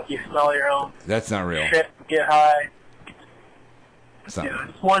 Where you smell your own. That's not real. Shit, get high. Just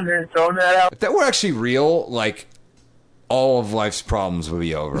wondering, throwing that out. If that were actually real, like, all of life's problems would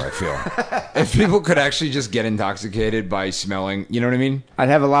be over, I feel. If people could actually just get intoxicated by smelling, you know what I mean? I'd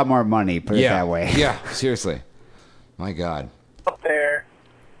have a lot more money, put it that way. Yeah, seriously. My God. Up there.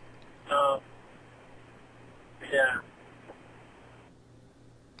 Yeah.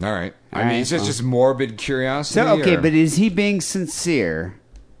 All right. I mean, is this just morbid curiosity? But is he being sincere?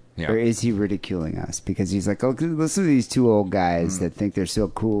 Yeah. Or is he ridiculing us? Because he's like, listen to these two old guys that think they're so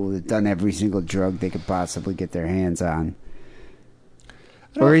cool, that done every single drug they could possibly get their hands on.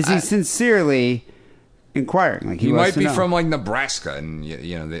 Or is he sincerely inquiring? Like he might be from like Nebraska, and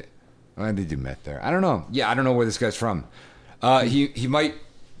they do meth there. I don't know. Yeah, I don't know where this guy's from. He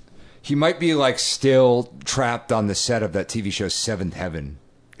might be like still trapped on the set of that TV show Seventh Heaven,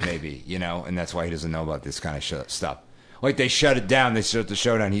 maybe. And that's why he doesn't know about this kind of stuff. Like, they shut it down, they shut the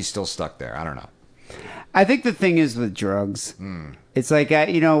show down, he's still stuck there. I don't know. I think the thing is with drugs, it's like,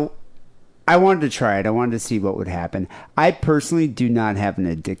 I wanted to try it. I wanted to see what would happen. I personally do not have an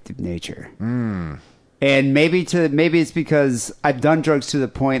addictive nature. And maybe it's because I've done drugs to the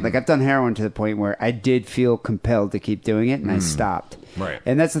point, like I've done heroin to the point where I did feel compelled to keep doing it, and I stopped. Right.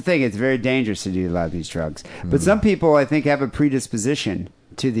 And that's the thing. It's very dangerous to do a lot of these drugs. But some people, I think, have a predisposition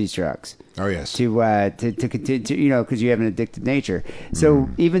to these drugs. Oh yes. To continue to, because you have an addictive nature. So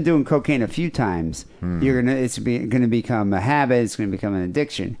even doing cocaine a few times, it's gonna become a habit. It's gonna become an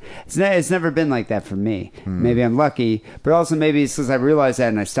addiction. It's never been like that for me. Maybe I'm lucky, but also maybe it's because I realized that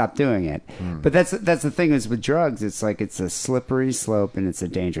and I stopped doing it. But that's the thing is with drugs. It's like it's a slippery slope and it's a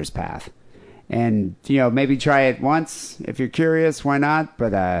dangerous path. And maybe try it once if you're curious. Why not?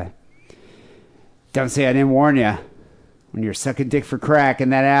 But don't say I didn't warn you. When you're sucking dick for crack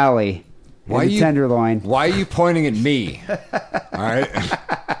in that alley, Tenderloin. Why are you pointing at me? All right.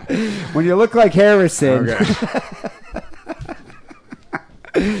 When you look like Harrison. Okay.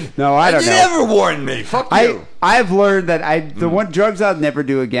 No, I don't know. You never warned me. Fuck you. I've learned that the one drugs I'll never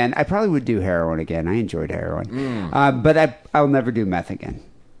do again. I probably would do heroin again. I enjoyed heroin, but I'll never do meth again.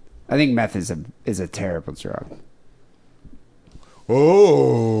 I think meth is a terrible drug.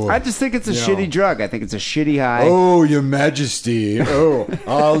 Oh. I just think it's a shitty drug. I think it's a shitty high. Oh, Your Majesty. Oh,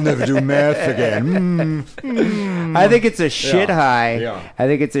 I'll never do meth again. I think it's a shit high. Yeah. I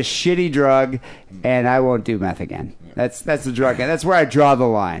think it's a shitty drug, and I won't do meth again. That's the drug. And that's where I draw the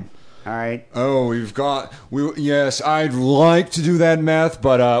line. All right. Oh, yes, I'd like to do that meth,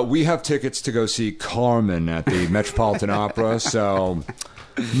 but we have tickets to go see Carmen at the Metropolitan Opera, so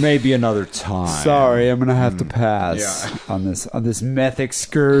maybe another time. Sorry, I'm gonna have to pass on this meth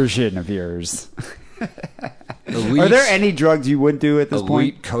excursion of yours. Are there any drugs you would do at this point?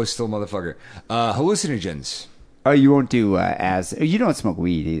 Elite coastal motherfucker. Hallucinogens. Oh, you won't do you don't smoke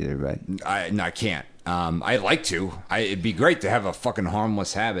weed either, but I can't. I'd like to. It'd be great to have a fucking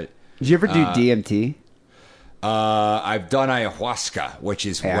harmless habit. Did you ever do DMT? I've done ayahuasca, which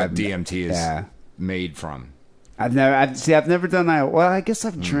is what DMT is made from. I've never done ayahuasca. Well, I guess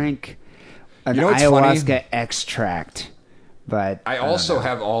I've drank an what's ayahuasca funny? extract, but I also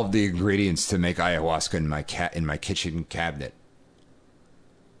have all of the ingredients to make ayahuasca in my kitchen cabinet.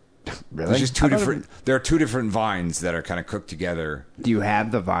 Really? There's just there are two different vines that are kind of cooked together. Do you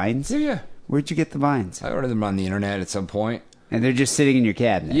have the vines? Yeah. Where'd you get the vines? I ordered them on the internet at some point. And they're just sitting in your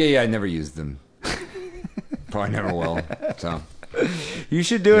cabinet. Yeah, I never used them. Probably never will. So you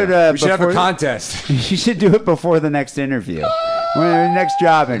should do it. We should have a contest. You should do it before the next interview, next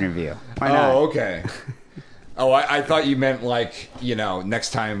job interview. Why not? Oh, okay. Oh, I thought you meant like, next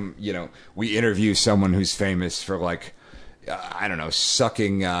time, we interview someone who's famous for like, I don't know,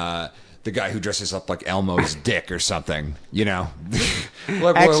 sucking the guy who dresses up like Elmo's dick or something,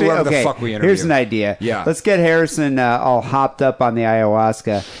 Like, Actually, whoever okay, the fuck we interview. here's an idea. Yeah. Let's get Harrison all hopped up on the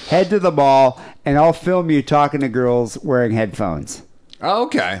ayahuasca. Head to the mall, and I'll film you talking to girls wearing headphones. Oh,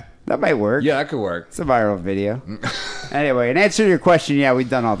 okay. That might work. Yeah, that could work. It's a viral video. Anyway, in answer to your question, yeah, we've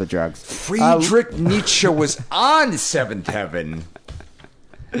done all the drugs. Friedrich Nietzsche was on Seventh Heaven,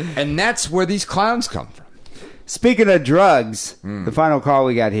 and that's where these clowns come from. Speaking of drugs, the final call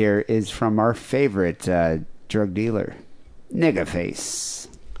we got here is from our favorite drug dealer, Nigga Face.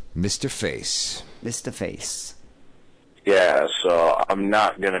 Mr. Face. Mr. Face. Yeah, so I'm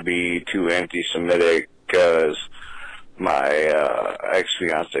not going to be too anti-Semitic because my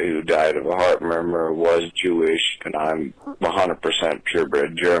ex-fiance who died of a heart murmur was Jewish, and I'm 100%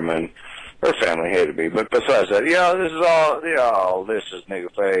 purebred German. Her family hated me, but besides that, this is all, this is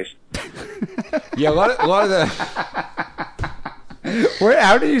Nigga Face. Yeah, a lot of the...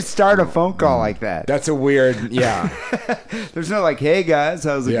 How do you start a phone call like that? That's a weird, yeah. There's no like, hey guys,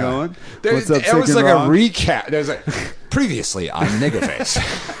 how's it going? What's up, it was sick like and wrong? a recap. There was like, previously on Nigga Face.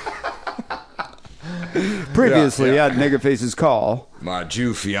 Previously on Nigga Face's call. My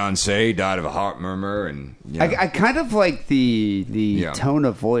Jew fiance died of a heart murmur, and I kind of like the tone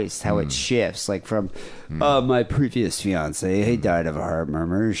of voice, how it shifts, like from my previous fiance, he died of a heart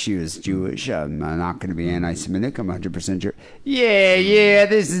murmur. She was Jewish. I'm not going to be anti-Semitic. I'm 100% sure. Yeah,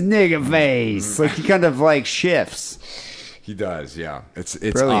 this is Nigga Face. Like he kind of like shifts. He does, yeah. It's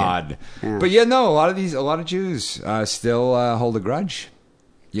Brilliant. odd, Yeah. but a lot of Jews still hold a grudge.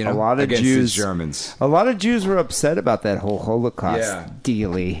 A lot of against Jews, these Germans. A lot of Jews were upset about that whole Holocaust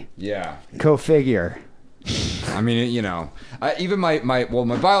dealy. Yeah. Go figure. I mean, even my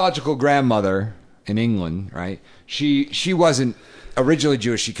biological grandmother in England, right? She wasn't originally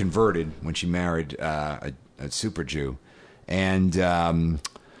Jewish. She converted when she married a super Jew, and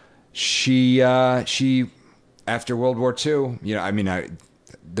she after World War II,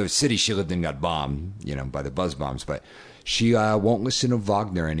 the city she lived in got bombed, by the buzz bombs, but she won't listen to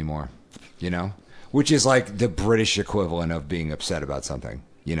Wagner anymore, which is like the British equivalent of being upset about something,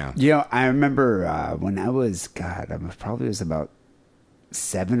 I remember when I was, probably was about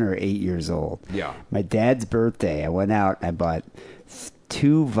 7 or 8 years old. Yeah. My dad's birthday, I went out and I bought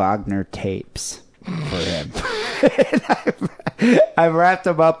 2 Wagner tapes for him. I wrapped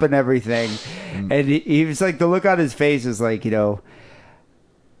them up and everything. And he was like, the look on his face was like,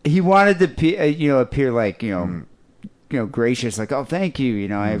 he wanted to, appear like, gracious, like, oh, thank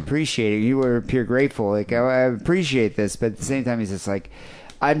you, I appreciate it. You appear grateful, like, I appreciate this, but at the same time, he's just like,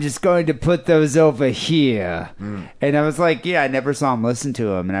 I'm just going to put those over here. And I was like, I never saw him listen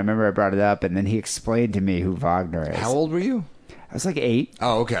to him, and I remember I brought it up, and then he explained to me who Wagner is. How old were you? I was like 8.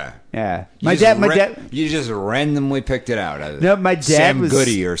 Oh, okay. Yeah. You just randomly picked it out. No, my dad Sam was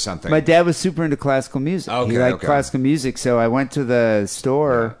Goody or something. My dad was super into classical music. Okay, he liked classical music, so I went to the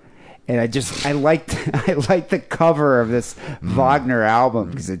store. And I liked the cover of this Wagner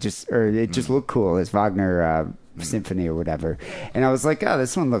album because it just looked cool. This Wagner symphony or whatever. And I was like, oh,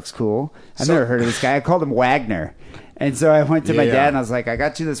 this one looks cool. I've never heard of this guy. I called him Wagner. And so I went to my dad and I was like, I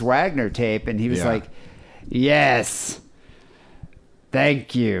got you this Wagner tape. And he was like, yes,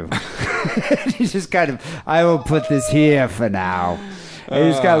 thank you. He's just kind of, I will put this here for now. And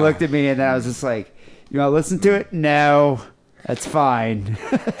he just kind of looked at me and then I was just like, you want to listen to it? No. That's fine.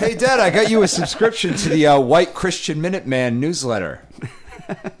 Hey, Dad, I got you a subscription to the White Christian Minuteman newsletter.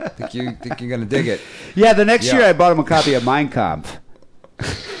 Think you're going to dig it. Yeah, the next year I bought him a copy of Mein Kampf.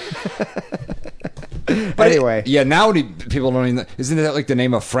 But anyway. Now people don't even... Isn't that like the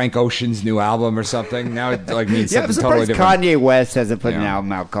name of Frank Ocean's new album or something? Now it like means something totally different. Kanye West hasn't put an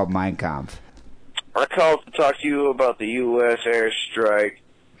album out called Mein Kampf. I called to talk to you about the U.S. airstrike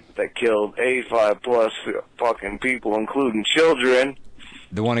that killed 85 plus fucking people, including children.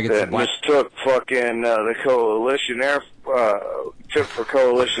 The one against that mistook fucking the coalition tip for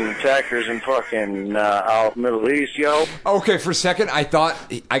coalition attackers in fucking out Middle East, yo. Okay, for a second, I thought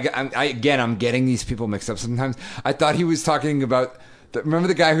I'm getting these people mixed up sometimes. I thought he was talking about. Remember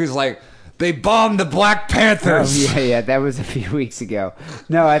the guy who's like, they bombed the Black Panthers. Oh, yeah, that was a few weeks ago.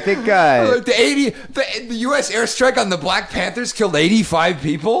 No, I think the U.S. airstrike on the Black Panthers killed 85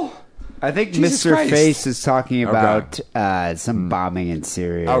 people. I think Jesus Mr. Christ. Face is talking about some bombing in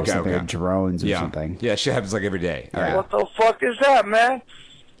Syria or something, or drones or something. Yeah, shit happens like every day. Yeah. What the fuck is that, man?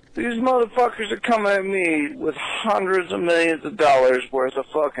 These motherfuckers are coming at me with hundreds of millions of dollars worth of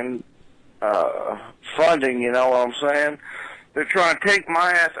fucking funding, you know what I'm saying? They're trying to take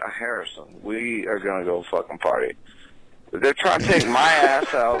my ass out. Harrison, we are going to go fucking party. They're trying to take my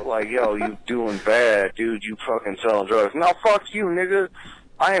ass out like, yo, you doing bad, dude. You fucking selling drugs. No, fuck you, nigga.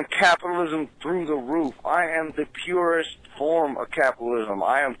 I am capitalism through the roof. I am the purest form of capitalism.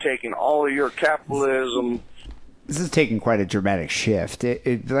 I am taking all of your capitalism. This is taking quite a dramatic shift.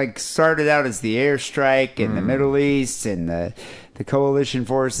 It like started out as the airstrike in the Middle East and the coalition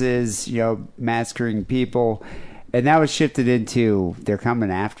forces, you know, massacring people. And now it's shifted into they're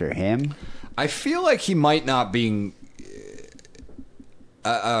coming after him. I feel like he might not be.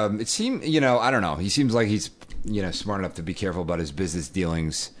 It seems, you know, I don't know. He seems like he's, you know, smart enough to be careful about his business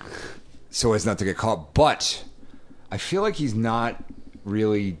dealings so as not to get caught. But I feel like he's not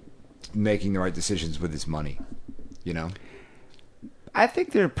really making the right decisions with his money, you know? I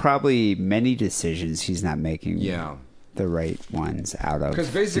think there are probably many decisions he's not making. Yeah. The right ones out of. Because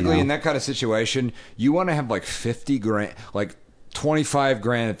basically, in that kind of situation, you want to have like 50 grand, like 25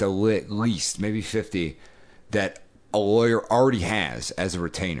 grand at the least, maybe 50, that a lawyer already has as a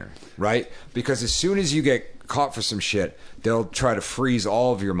retainer, right? Because as soon as you get caught for some shit, they'll try to freeze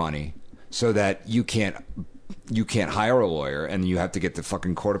all of your money so that you can't hire a lawyer, and you have to get the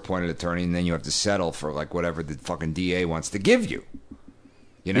fucking court-appointed attorney, and then you have to settle for like whatever the fucking DA wants to give you.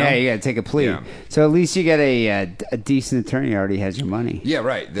 You know? Yeah, you got to take a plea. Yeah. So at least you get a decent attorney who already has your money. Yeah,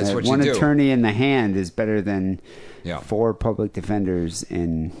 right. That's what you do. One attorney in the hand is better than 4 public defenders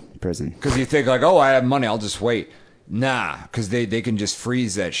in prison. Because you think like, oh, I have money, I'll just wait. Nah, because they can just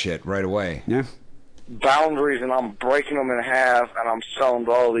freeze that shit right away. Yeah. Boundaries, and I'm breaking them in half, and I'm selling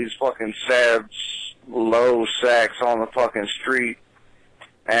to all these fucking sad, low sacks on the fucking street.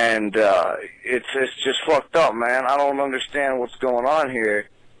 And it's just fucked up, man. I don't understand what's going on here.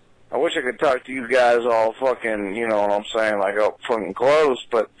 I wish I could talk to you guys all fucking, you know what I'm saying, like up fucking close,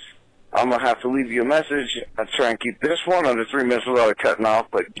 but I'm going to have to leave you a message. I try and keep this one under 3 minutes without it cutting off.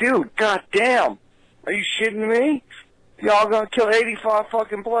 But, dude, goddamn, are you shitting me? Y'all going to kill 85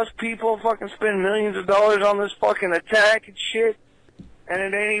 fucking plus people, fucking spend millions of dollars on this fucking attack and shit? And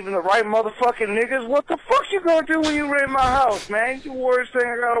it ain't even the right motherfucking niggas. What the fuck you gonna do when you raid my house, man? The worst thing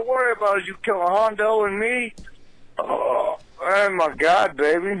I gotta worry about is you killing Hondo and me. Oh my God,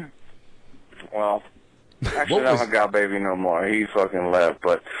 baby. Well, actually, not my God, baby, no more. He fucking left.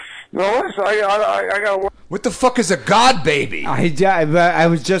 But no, listen, I gotta work. What the fuck is a God baby? I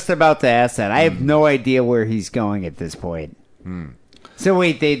was just about to ask that. I have no idea where he's going at this point. So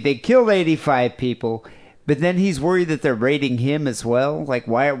wait, they killed 85 people. But then he's worried that they're raiding him as well. Like,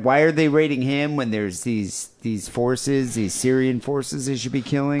 why are they raiding him when there's these forces, these Syrian forces they should be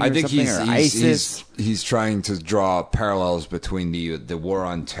killing? I think ISIS? he's trying to draw parallels between the war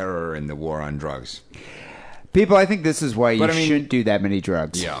on terror and the war on drugs. People, I think this is why you shouldn't do that many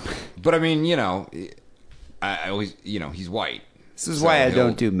drugs. Yeah, but I mean, you know, I always, you know, he's white. This is why I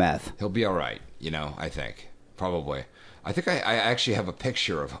don't do meth. He'll be all right. You know, I think probably. I think I actually have a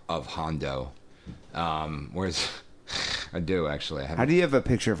picture of Hondo. Where's I do actually. How do you have a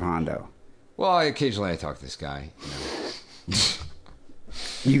picture of Hondo? Well, occasionally I talk to this guy. You know.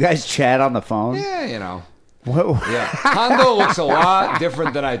 You guys chat on the phone? Yeah, you know. Whoa. Yeah, Hondo looks a lot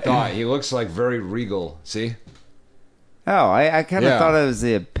different than I thought. He looks like very regal. See? Oh, I kind of thought it was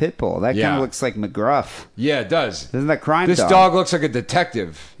a pit bull. That kind of looks like McGruff. Yeah, it does. Isn't that crime This dog looks like a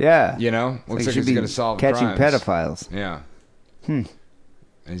detective. Yeah. You know? Looks like he's going to solve catching crimes. pedophiles. Yeah. And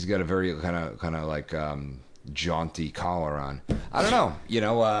he's got a very kind of like jaunty collar on. I don't know. You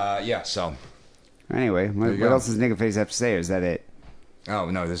know, yeah, so. Anyway, what else does Nigga Face have to say, or is that it?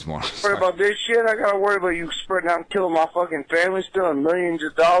 Oh, no, there's more. Worry about this shit? I gotta worry about you spreading out and killing my fucking family, stealing millions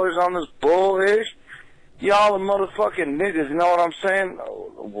of dollars on this bull-ish? Y'all are motherfucking niggas, you know what I'm saying?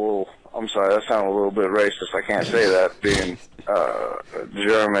 Well, I'm sorry, that sounded a little bit racist. I can't say that, being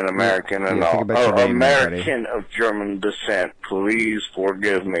German American and all. American of German descent. Please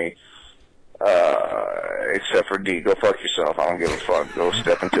forgive me. Except for D. Go fuck yourself. I don't give a fuck. Go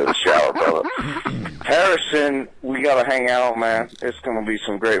step into the shower, brother. Harrison, we gotta hang out, man. It's gonna be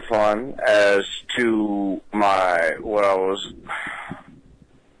some great fun. As to what I was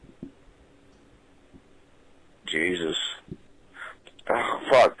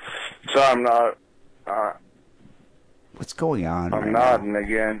I'm not. What's going on? I'm right nodding now?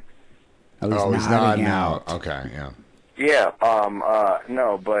 again. Oh, he's nodding out. Okay, yeah. Yeah,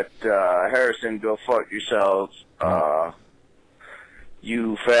 no, but, Harrison, go fuck yourselves.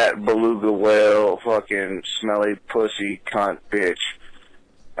 You fat beluga whale, fucking smelly pussy cunt bitch.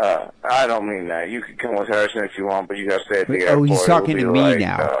 I don't mean that. You can come with Harrison if you want, but you gotta stay at the airport. Oh, he's talking to me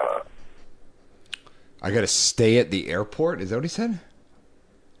now. I gotta stay at the airport? Is that what he said?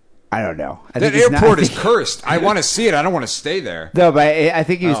 I don't know. That airport is cursed. I want to see it. I don't want to stay there. No, but I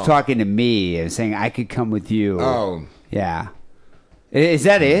think he was talking to me and saying I could come with you. Oh. Yeah. Is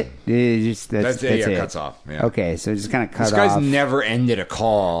that it? That's it. Yeah, cuts off. Yeah. Okay, so just kind of cut off. This guy's never ended a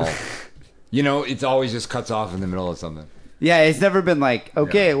call. It's always just cuts off in the middle of something. Yeah, it's never been like,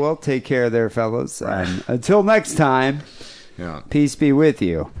 okay, well, take care there, fellas. Until next time, peace be with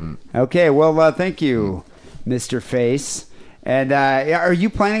you. Okay, well, thank you, Mr. Face. And are you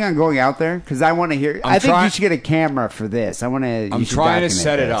planning on going out there? Because I want to hear. I think you should get a camera for this. I'm trying to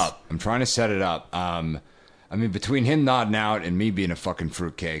set it up. I'm trying to set it up. I mean, between him nodding out and me being a fucking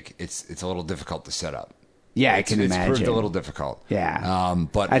fruitcake, it's a little difficult to set up. Yeah, I can imagine. It's proved a little difficult. Yeah.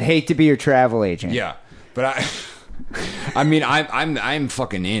 But I'd hate to be your travel agent. Yeah, but I'm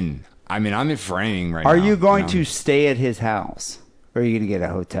fucking in. I mean, I'm in for anything right now. Are you going to stay at his house, or are you going to get a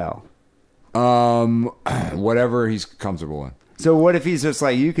hotel? Whatever he's comfortable with. So what if he's just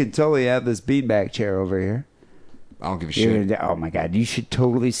like, you can totally have this beanbag chair over here? I don't give a shit. Oh my god, you should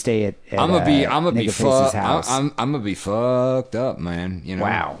totally stay at I'm gonna be fucked. I'm gonna be fucked up, man.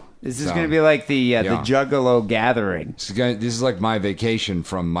 Wow. This is going to be like the Juggalo gathering. This is like my vacation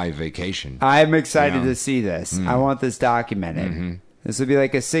from my vacation. I'm excited to see this. I want this documented. Mm-hmm. This would be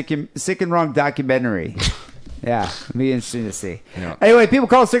like a sick and wrong documentary. Yeah, it'll be interesting to see. Yeah. Anyway, people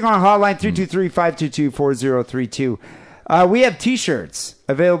call Sick and Wrong Hotline 323-522-4032. We have T-shirts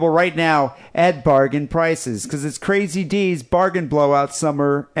available right now at bargain prices because it's Crazy D's Bargain Blowout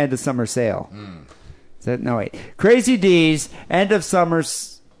Summer End of Summer Sale. Crazy D's End of Summer.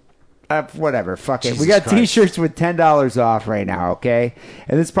 Whatever, fuck it. We got T-shirts with $10 off right now, okay?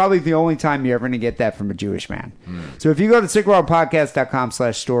 And it's probably the only time you're ever going to get that from a Jewish man. So if you go to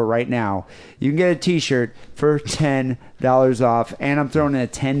sickandwrongpodcast.com/store right now, you can get a T-shirt for $10 off, and I'm throwing in a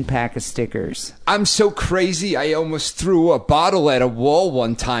 10-pack of stickers. I'm so crazy, I almost threw a bottle at a wall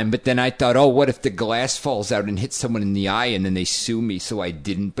one time, but then I thought, what if the glass falls out and hits someone in the eye, and then they sue me, so I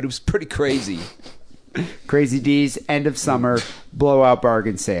didn't. But it was pretty crazy. Crazy D's End of Summer Blowout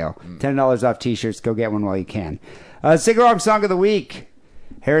Bargain Sale. $10 off T-shirts. Go get one while you can. Sick and Wrong Song of the Week.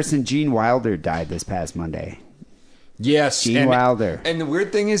 Gene Wilder died this past Monday. Yes. Gene Wilder. And the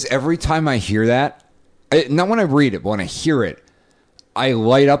weird thing is, every time I hear that, not when I read it, but when I hear it, I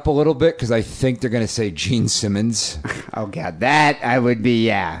light up a little bit because I think they're going to say Gene Simmons. Oh, God. That I would be,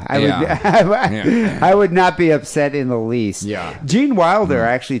 I would not be upset in the least. Yeah. Gene Wilder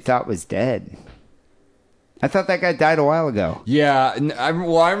I actually thought was dead. I thought that guy died a while ago. Yeah, I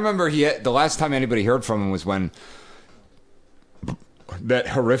remember the last time anybody heard from him was when that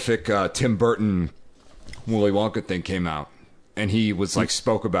horrific Tim Burton Willy Wonka thing came out, and he was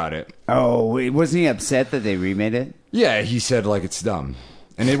spoke about it. Oh, wasn't he upset that they remade it? Yeah, he said it's dumb,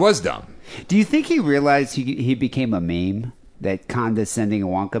 and it was dumb. Do you think he realized he became a meme, that condescending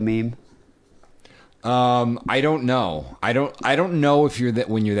Wonka meme? I don't know. I don't know if you're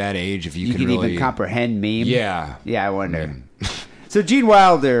when you're that age, if you can really even comprehend meme. Yeah, I wonder. So Gene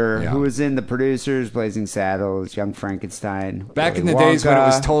Wilder, who was in The Producers, Blazing Saddles, Young Frankenstein, back in the days when it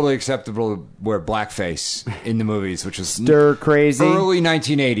was totally acceptable to wear blackface in the movies, which was stir crazy, early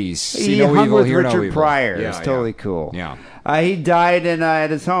 1980s. He hung with Richard Pryor. It's totally cool. Yeah. He died at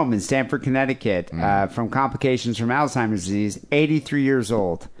his home in Stamford, Connecticut, from complications from Alzheimer's disease. 83 years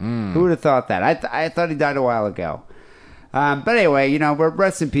old. Who would have thought that? I thought he died a while ago. But anyway,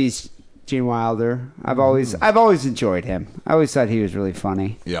 rest in peace, Gene Wilder. I've always enjoyed him. I always thought he was really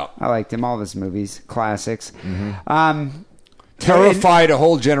funny. Yeah, I liked him. All of his movies, classics. Terrified a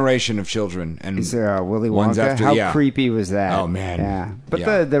whole generation of children. And is there Willy Wonka? How creepy was that? Oh man, yeah.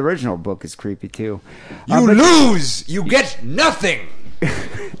 But the original book is creepy too. You lose. You get nothing.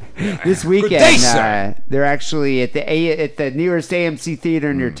 This weekend, they're actually at the nearest AMC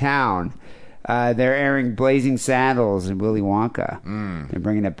theater in your town. They're airing Blazing Saddles and Willy Wonka. They're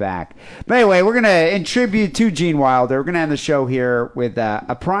bringing it back. But anyway, we're going to, in tribute to Gene Wilder, we're going to end the show here with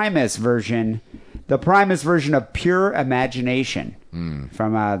a Primus version, the Primus version of Pure Imagination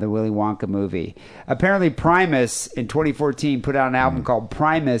from the Willy Wonka movie. Apparently Primus, in 2014, put out an album called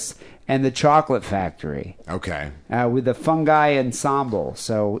Primus and the Chocolate Factory. Okay. With the Fungi Ensemble.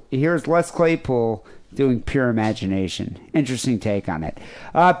 So here's Les Claypool doing pure imagination. Interesting take on it.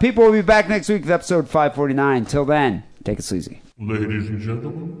 People will be back next week with episode 549. Till then, take it sleazy. Ladies and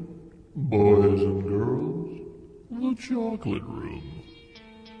gentlemen, boys and girls, the chocolate room.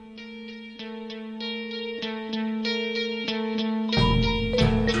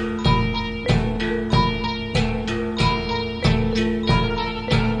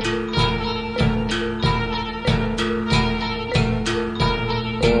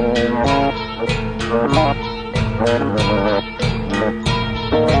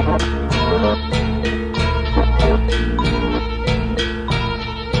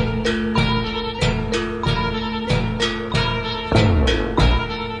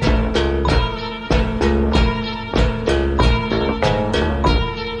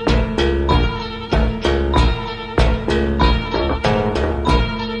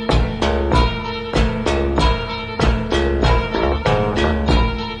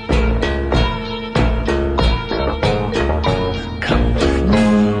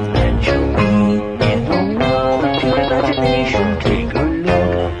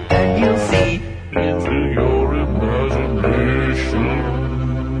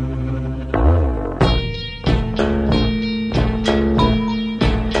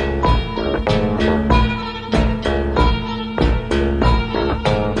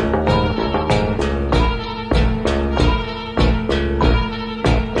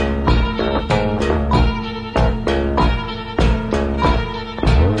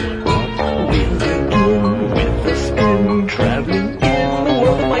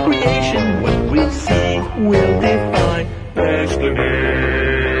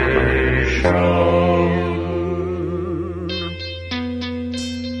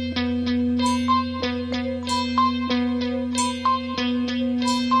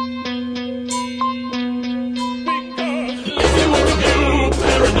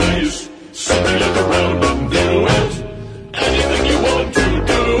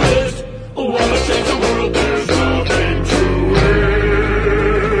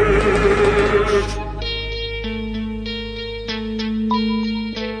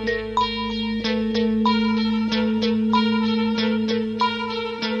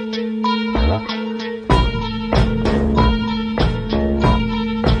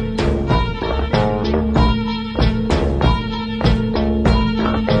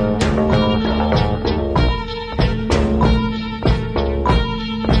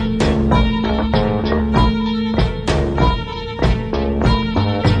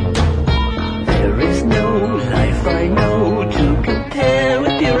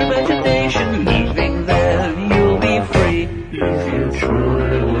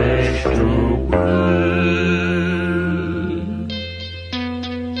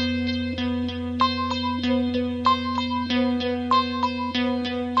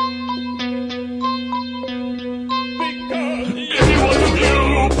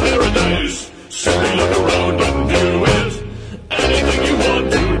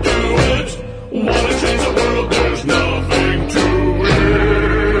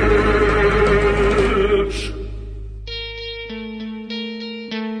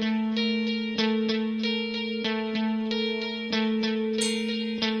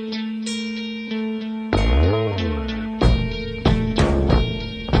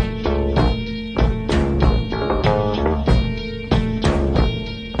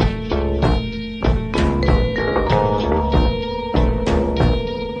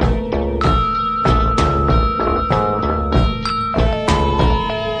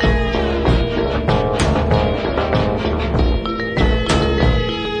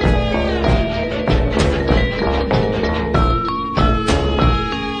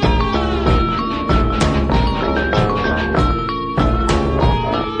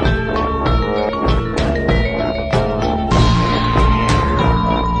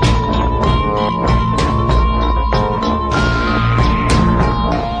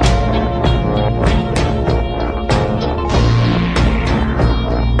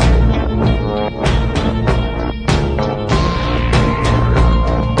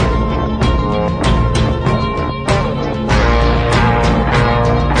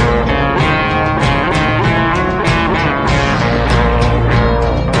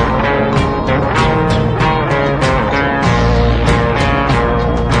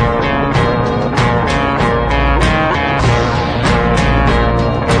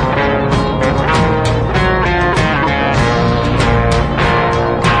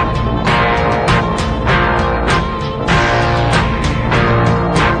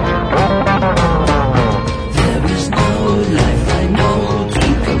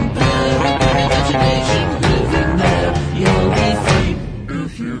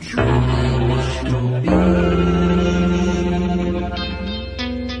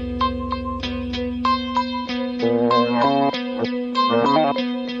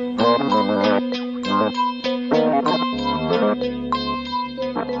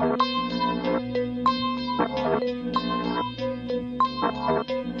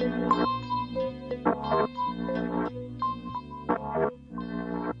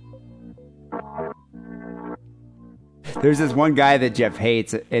 There's this one guy that Jeff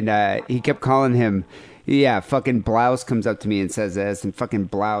hates, and he kept calling him, fucking Blouse comes up to me and says this, and fucking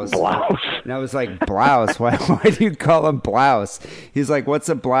Blouse. Blouse. And I was like, Blouse? Why do you call him Blouse? He's like, what's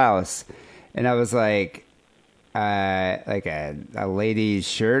a blouse? And I was like a lady's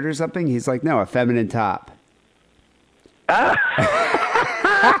shirt or something? He's like, no, a feminine top.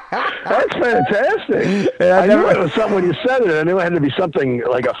 That's fantastic. I knew it was something when you said it. I knew it had to be something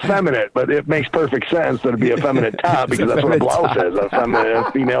like effeminate, but it makes perfect sense that it'd be a feminine top because that's what a blouse is,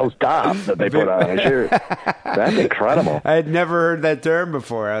 a female's top that they put on a shirt. That's incredible. I had never heard that term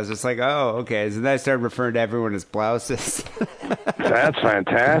before. I was just like, oh, okay. So then I started referring to everyone as blouses. That's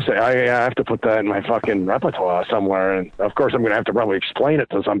fantastic. I have to put that in my fucking repertoire somewhere. And, of course, I'm going to have to probably explain it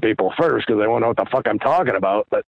to some people first because they won't know what the fuck I'm talking about. But